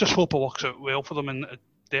 I just hope it works out well for them, and it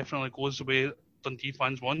definitely goes the way Dundee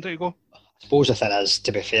fans want it to go. I suppose the thing is,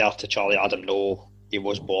 to be fair to Charlie Adam, he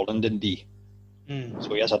was born in Dundee,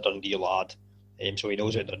 so he is a Dundee lad. So he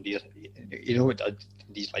knows what Dundee is. You know what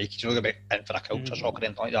Dundee's like. He's not going to be in for a culture shock or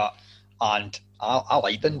anything like that. And I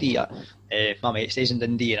like Dundee. My mate stays in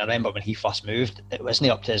Dundee, and I remember when he first moved, it wasn't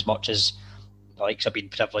up to as much as the likes have been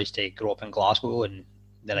privileged to grow up in Glasgow and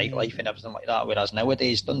the nightlife and everything like that. Whereas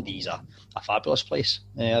nowadays, Dundee's a fabulous place.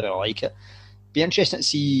 I really like it. Be interesting to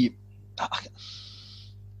see.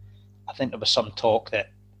 I think there was some talk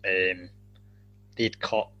that they'd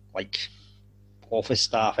cut like office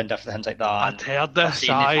staff and different things like that. I'd heard this. They've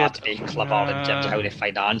had to be clever in terms of how they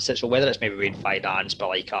finance it. So whether it's maybe being financed by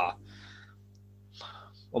like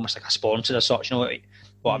almost like a sponsor or such, you know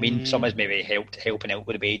what I mean? Someone's maybe helping out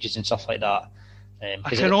with the wages and stuff like that.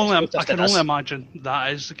 I can only imagine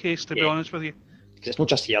that is the case, to be honest with you. Because it's not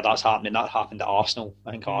just here that's happening. That happened at Arsenal.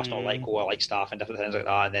 I think Arsenal let go of like staff and different things like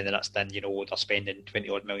that, and then the next thing you know, they're spending 20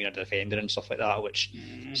 odd million on a defender and stuff like that, which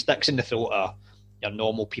sticks in the throat of your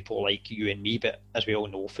normal people like you and me. But as we all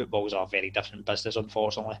know, football's a very different business,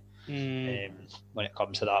 unfortunately, when it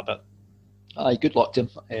comes to that. But good luck to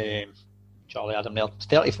him. Charlie Adam there,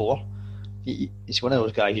 34. He's one of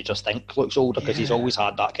those guys you just think looks older because he's always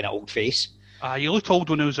had that kind of old face. He looked old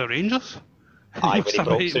when he was at Rangers. When he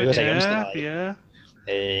broke through as a youngster.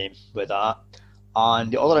 With that.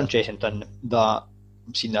 And the other interesting thing that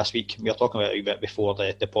I've seen this week, we were talking about it a bit before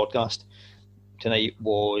the podcast tonight,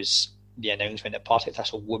 was the announcement that Partick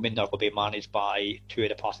Thistle women are going to be managed by 2 of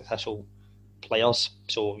the Partick Thistle players.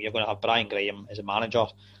 So you're going to have Brian Graham as a manager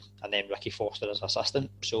and then Ricky Foster as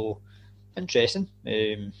assistant. So interesting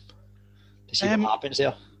to see what happens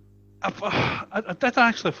there. I did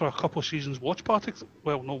actually for a couple of seasons watch Partick.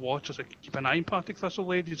 Well, not watch, just keep an eye on Partick Thistle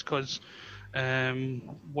ladies, because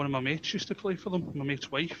one of my mates used to play for them. My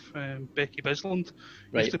mate's wife, Becky Bisland,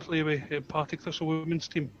 used to play with Partick Thistle women's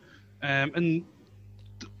team. And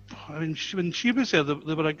I mean, when she was there,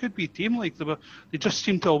 they were a good wee team. Like they just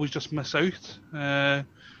seemed to always just miss out.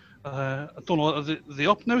 I don't know, are they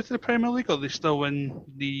up now to the Premier League, or are they still in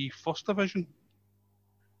the first division?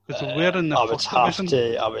 Because they were in the first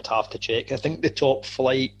division. I would have to check. I think the top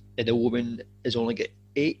flight in the women is only got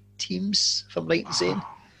 8 teams, if I'm right in saying.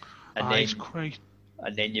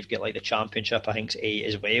 And then you've got like the Championship, I think it's 8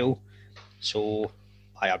 as well. So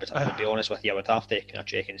I would have to be honest with you, I would have to kind of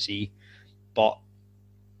check and see. But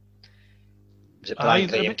was it Brian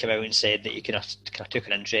Graham came out and said that he kind of took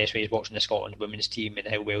an interest when he was watching the Scotland women's team and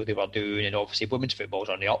how well they were doing, and obviously women's football's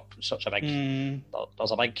on the up. Such a big,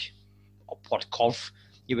 there's a big upward curve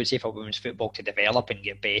you would say for women's football to develop and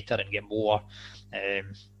get better and get more,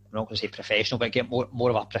 I'm not going to say professional, but get more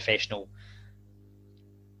of a professional,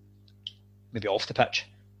 maybe off the pitch.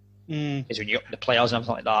 Because when you the players and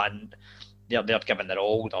everything like that, and they're giving their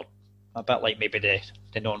all, they're a bit like maybe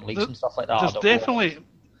the non-leagues and stuff like that. There's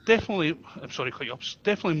definitely, I'm sorry, cut you off.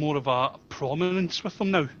 Definitely more of a prominence with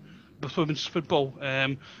them now, with women's football.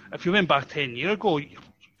 If you went back 10 years ago, you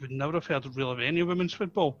would never have heard really of any women's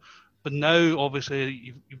football. But now,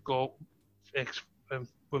 obviously, you've got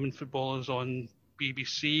women footballers on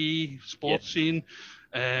BBC, Sports Scene.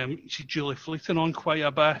 You see Julie Fleeton on quite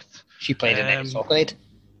a bit. She played in the Soccer Aid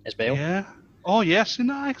as well. Yeah. Oh, yeah, I've seen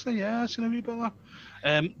that actually. Yeah, I've seen a wee bit of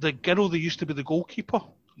that. The girl that used to be the goalkeeper,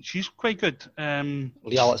 she's quite good.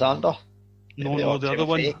 Lee Alexander? No, the other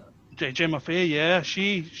one. Gemma Fay, yeah.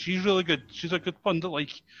 She's really good. She's a good pundit.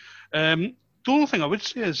 The only thing I would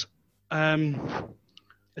say is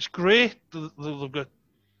it's great that they've got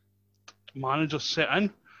managers set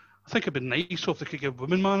in. I think it'd be nice if they could get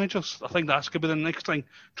women managers. I think that's going to be the next thing.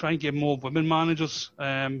 Try and get more women managers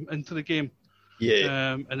into the game.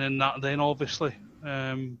 Yeah. And then obviously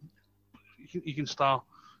you can start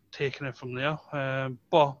taking it from there.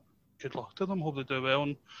 But good luck to them. Hope they do well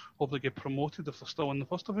and hope they get promoted if they're still in the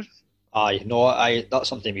first division. That's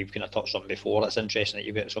something we've kind of touched on before. It's interesting that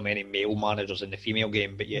you've got so many male managers in the female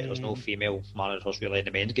game, but yet there's no female managers really in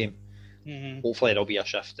the men's game. Hopefully there'll be a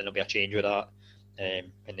shift and there'll be a change with that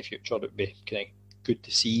in the future. It would be kind of good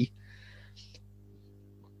to see.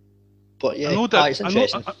 But yeah, it's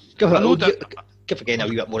interesting. Give again a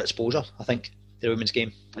wee bit more exposure, I think, to the women's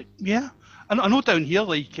game. Yeah. And I know down here,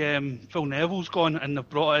 Phil Neville's gone and they've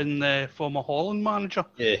brought in the former Holland manager.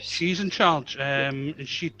 Yes. She's in charge, and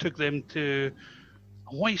she took them to,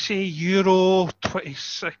 I want to say, Euro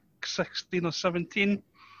 2016 or 17,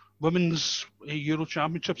 Women's Euro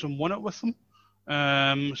Championships, and won it with them.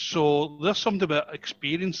 So there's somebody with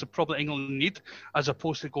experience that probably England need, as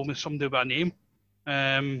opposed to going with somebody with a name.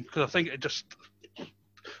 Because I think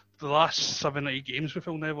the last 7 or 8 games with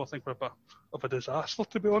Phil Neville, I think were a bit of a disaster,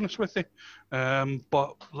 to be honest with you.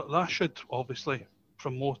 But that should obviously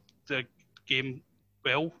promote the game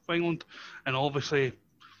well for England, and obviously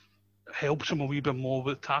helps them a wee bit more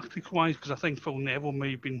with tactical-wise, because I think Phil Neville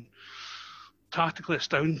may have been tactically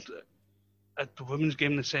astounded at the women's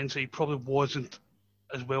game in the sense that he probably wasn't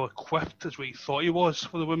as well equipped as what he thought he was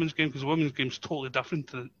for the women's game, because the women's game is totally different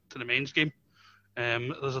to the men's game.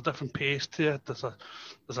 There's a different pace to it. There's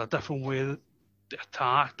a different way to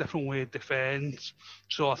attack, different way of defence.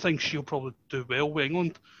 So I think she'll probably do well with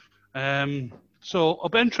England. So it'll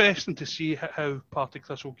be interesting to see how Partick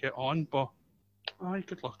Thistle will get on. But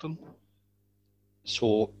good luck to them.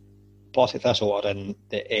 So Partick Thistle are in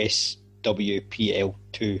the SWPL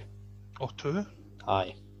 2. Oh, 2?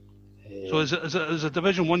 Aye. So is it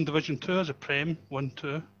Division 1, Division 2? Is it Prem 1,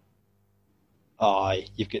 2? Aye,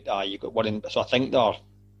 you've got one in. So I think they're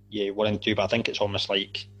 1 and 2, but I think it's almost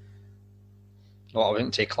like. Well, I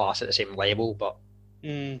wouldn't say class at the same level, but.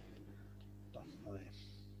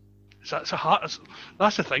 That's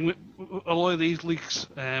the thing with a lot of these leagues,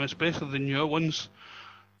 especially the newer ones.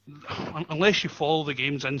 Unless you follow the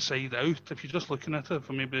games inside out, if you're just looking at it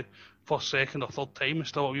for maybe first, second, or third time, it's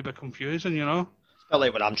still a wee bit confusing, you know. It's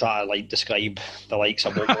like when I'm trying to describe the likes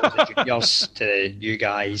of what was the juniors to you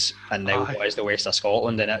guys, and now what is the West of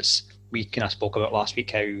Scotland, and we kind of spoke about last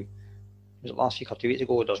week how, was it last week or 2 weeks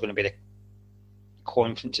ago, there's going to be the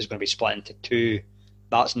conference is going to be split into 2.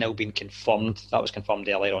 That's now been confirmed. That was confirmed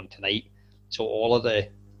earlier on tonight. So all of the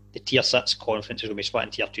tier 6 conferences will be split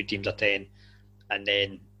into tier 2 teams of 10, and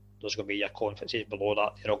then there's going to be your conferences below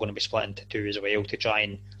that. They're all going to be split into 2 as well to try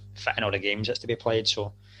and fit in all the games that's to be played.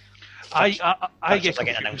 So I get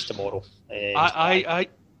getting announced tomorrow. I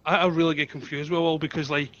really get confused with all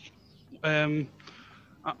because I'm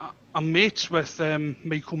mates with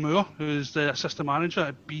Michael Moore, who's the assistant manager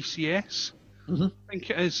at BCS. I think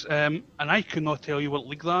it is, and I could not tell you what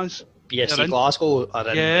league that is. BSC Glasgow are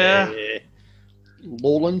in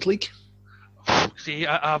Lowland League. See,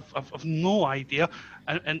 I've no idea,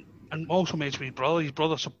 and also mates with his brother. His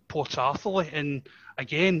brother supports Arthurlie, and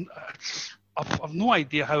again, I've no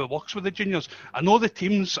idea how it works with the juniors. I know the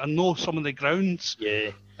teams, I know some of the grounds.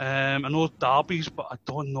 Yeah. I know derbies, but I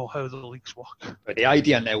don't know how the leagues work. But the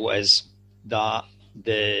idea now is that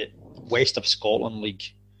the West of Scotland League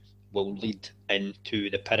will lead into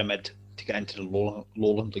the pyramid to get into the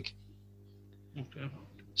Lowland League. Okay.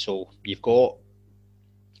 So you've got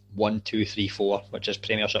 1, 2, 3, 4, which is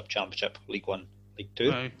Premiership, Championship, League 1, League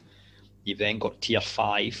 2. Aye. You've then got Tier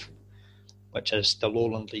 5, which is the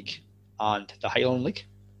Lowland League and the Highland League.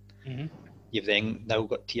 You've then now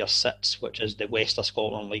got Tier 6, which is the West of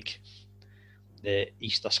Scotland League, the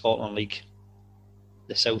East of Scotland League,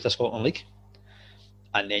 the South of Scotland League,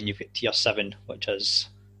 and then you've got Tier 7, which is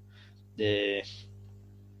the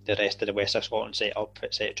rest of the West of Scotland set up,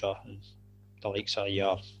 etc. And the likes of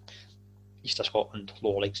your East of Scotland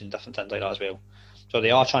lower leagues and different things like that as well. So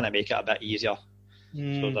they are trying to make it a bit easier.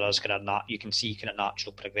 So there is kind of you can see kind of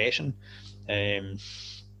natural progression,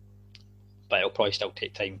 but it'll probably still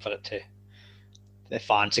take time for it to the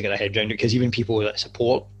fans to get their head around it, because even people that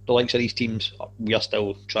support the likes of these teams, we are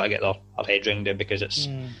still trying to get our head around it, because it's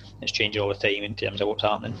changing all the time in terms of what's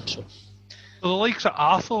happening. So the likes of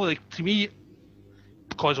Arthur, like, to me,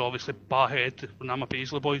 because obviously Barhead, when I'm a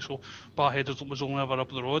Paisley boy, so Barhead was only ever up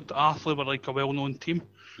the road. Arthur were like a well-known team.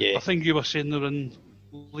 Yeah. I think you were saying they're in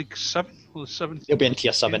League 7 or the 7th. They'll be in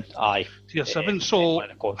Tier 7, aye. Tier 7. So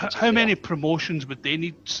how many promotions would they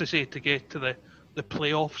need to say to get to the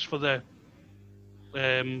playoffs for the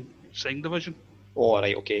second division? Oh,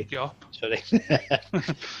 right, okay. Yeah. So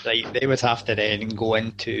they would have to then go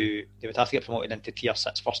into, they would have to get promoted into Tier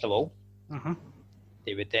 6 first of all. Uh-huh.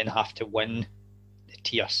 They would then have to win the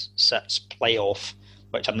Tier 6 playoff,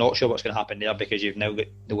 which I'm not sure what's going to happen there, because you've now got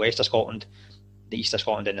the West of Scotland, the East of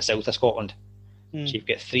Scotland and the South of Scotland. So you've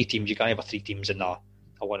got 3 teams. You can't have 3 teams in a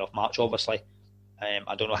one-off match, obviously.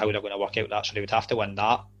 I don't know how they're going to work out that, so they would have to win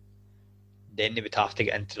that. Then they would have to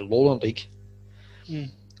get into the Lowland League.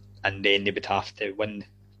 And then they would have to win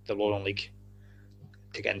the Lowland League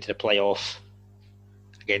to get into the playoff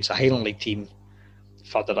against a Highland League team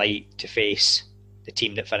for the right to face the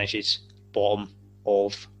team that finishes bottom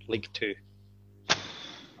of League 2.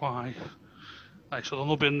 Why? So they'll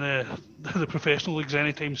not be in the professional leagues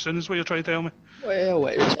anytime soon, is what you're trying to tell me? Well,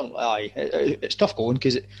 it's tough going,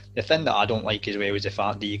 because the thing that I don't like as well is the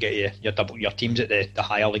fact that you get your teams at the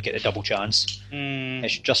higher league get the double chance. It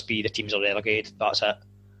should just be the teams are relegated, that's it.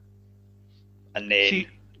 And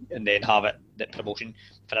then have it, the promotion.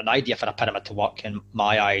 For an idea for a pyramid to work, in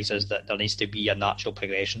my eyes, is that there needs to be a natural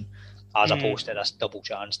progression, as opposed to this double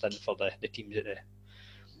chance thing for the teams at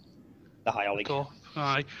the higher league.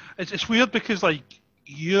 Aye, it's weird, because like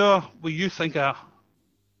you think of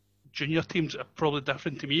junior teams are probably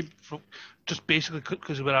different to me, just basically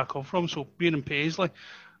because of where I come from. So being in Paisley,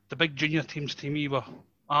 the big junior teams to me were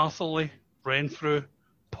Arthurlie, Renfrew,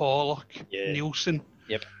 Pollock, Nielsen.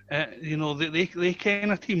 Yep. They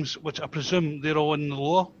kind of teams, which I presume they're all in the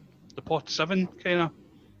lower, the pot 7 kind of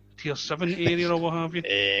Tier 7 area or what have you.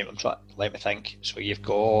 I'm trying. Let me think. So you've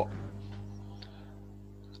got.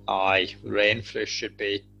 Renfrew should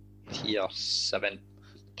be Tier 7.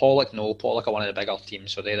 Pollock are one of the bigger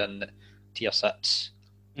teams, so they're in Tier 6.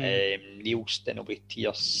 Nielsen will be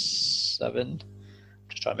Tier 7.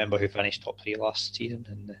 Just trying to remember who finished top 3 last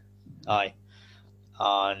season. And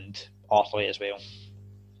Arthurlie as well.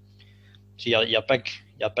 So your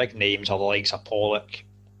big names are the likes of Pollock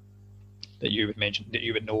that you would mention, that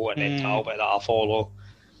you would know, and then Talbot that I follow,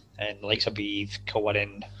 and the likes of Beeve,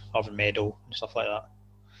 Cullerin, Irvine Meadow, and stuff like that.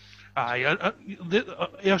 The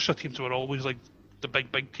Ayrshire teams were always like the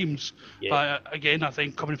big teams. Yeah. But again, I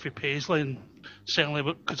think coming from Paisley, and certainly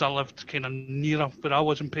because I lived kind of nearer where I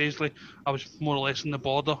was in Paisley, I was more or less in the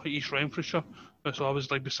border at East Renfrewshire, so I was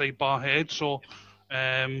like beside Barhead. So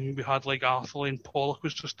we had like Arthurlie and Pollock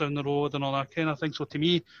was just down the road and all that kind of thing. So to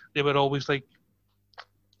me, they were always like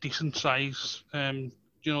decent size,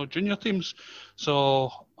 junior teams.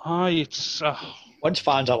 So it's once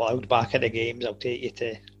fans are allowed back at the games, I'll take you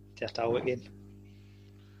to a Talbot game.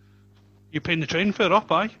 You paying the train fare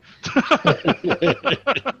up, aye?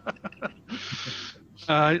 No,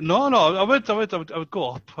 I would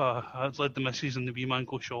go up. I'd let the missus and the wee man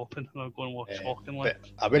go shopping, and I'd go and watch hockey. But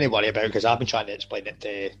I wouldn't worry about it, because I've been trying to explain it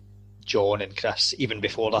to John and Chris even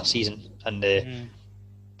before that season, and the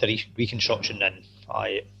reconstruction, and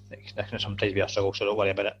it can sometimes be a struggle, so don't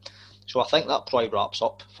worry about it. So I think that probably wraps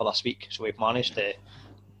up for this week. So we've managed to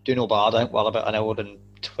do no bad. I think we're about an hour and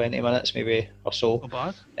 20 minutes maybe or so.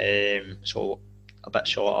 Not bad. So a bit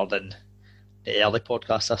shorter than the early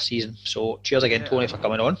podcast this season. So cheers again, Tony, for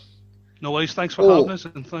coming on. No worries, thanks for having us,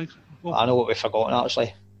 and thanks. I know what we've forgotten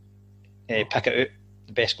actually. Pick it out,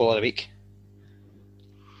 the best goal of the week.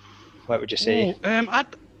 What would you say?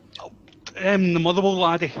 The Motherwell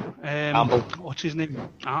laddie. Campbell. What's his name?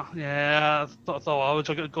 I thought I was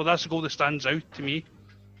going to go. That's the goal that stands out to me.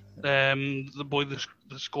 The boy that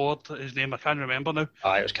scored, his name I can't remember now.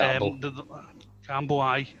 It was Campbell. Campbell,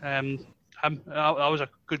 him. That was a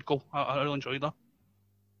good goal. I really enjoyed that.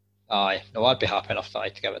 No, I'd be happy enough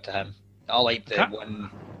to give it to him. I like the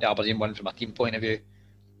Aberdeen one from a team point of view.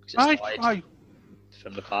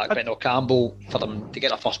 from the pack. But no, Campbell, for them to get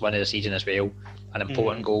their first win of the season as well, an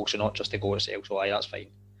important goal, so not just a goal itself. So that's fine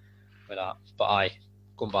with that. But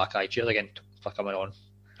going back, cheers again for coming on.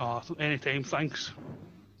 Anytime, thanks.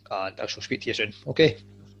 And I shall speak to you soon. Okay.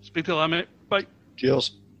 Speak to you later, mate. Bye.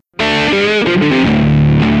 Cheers.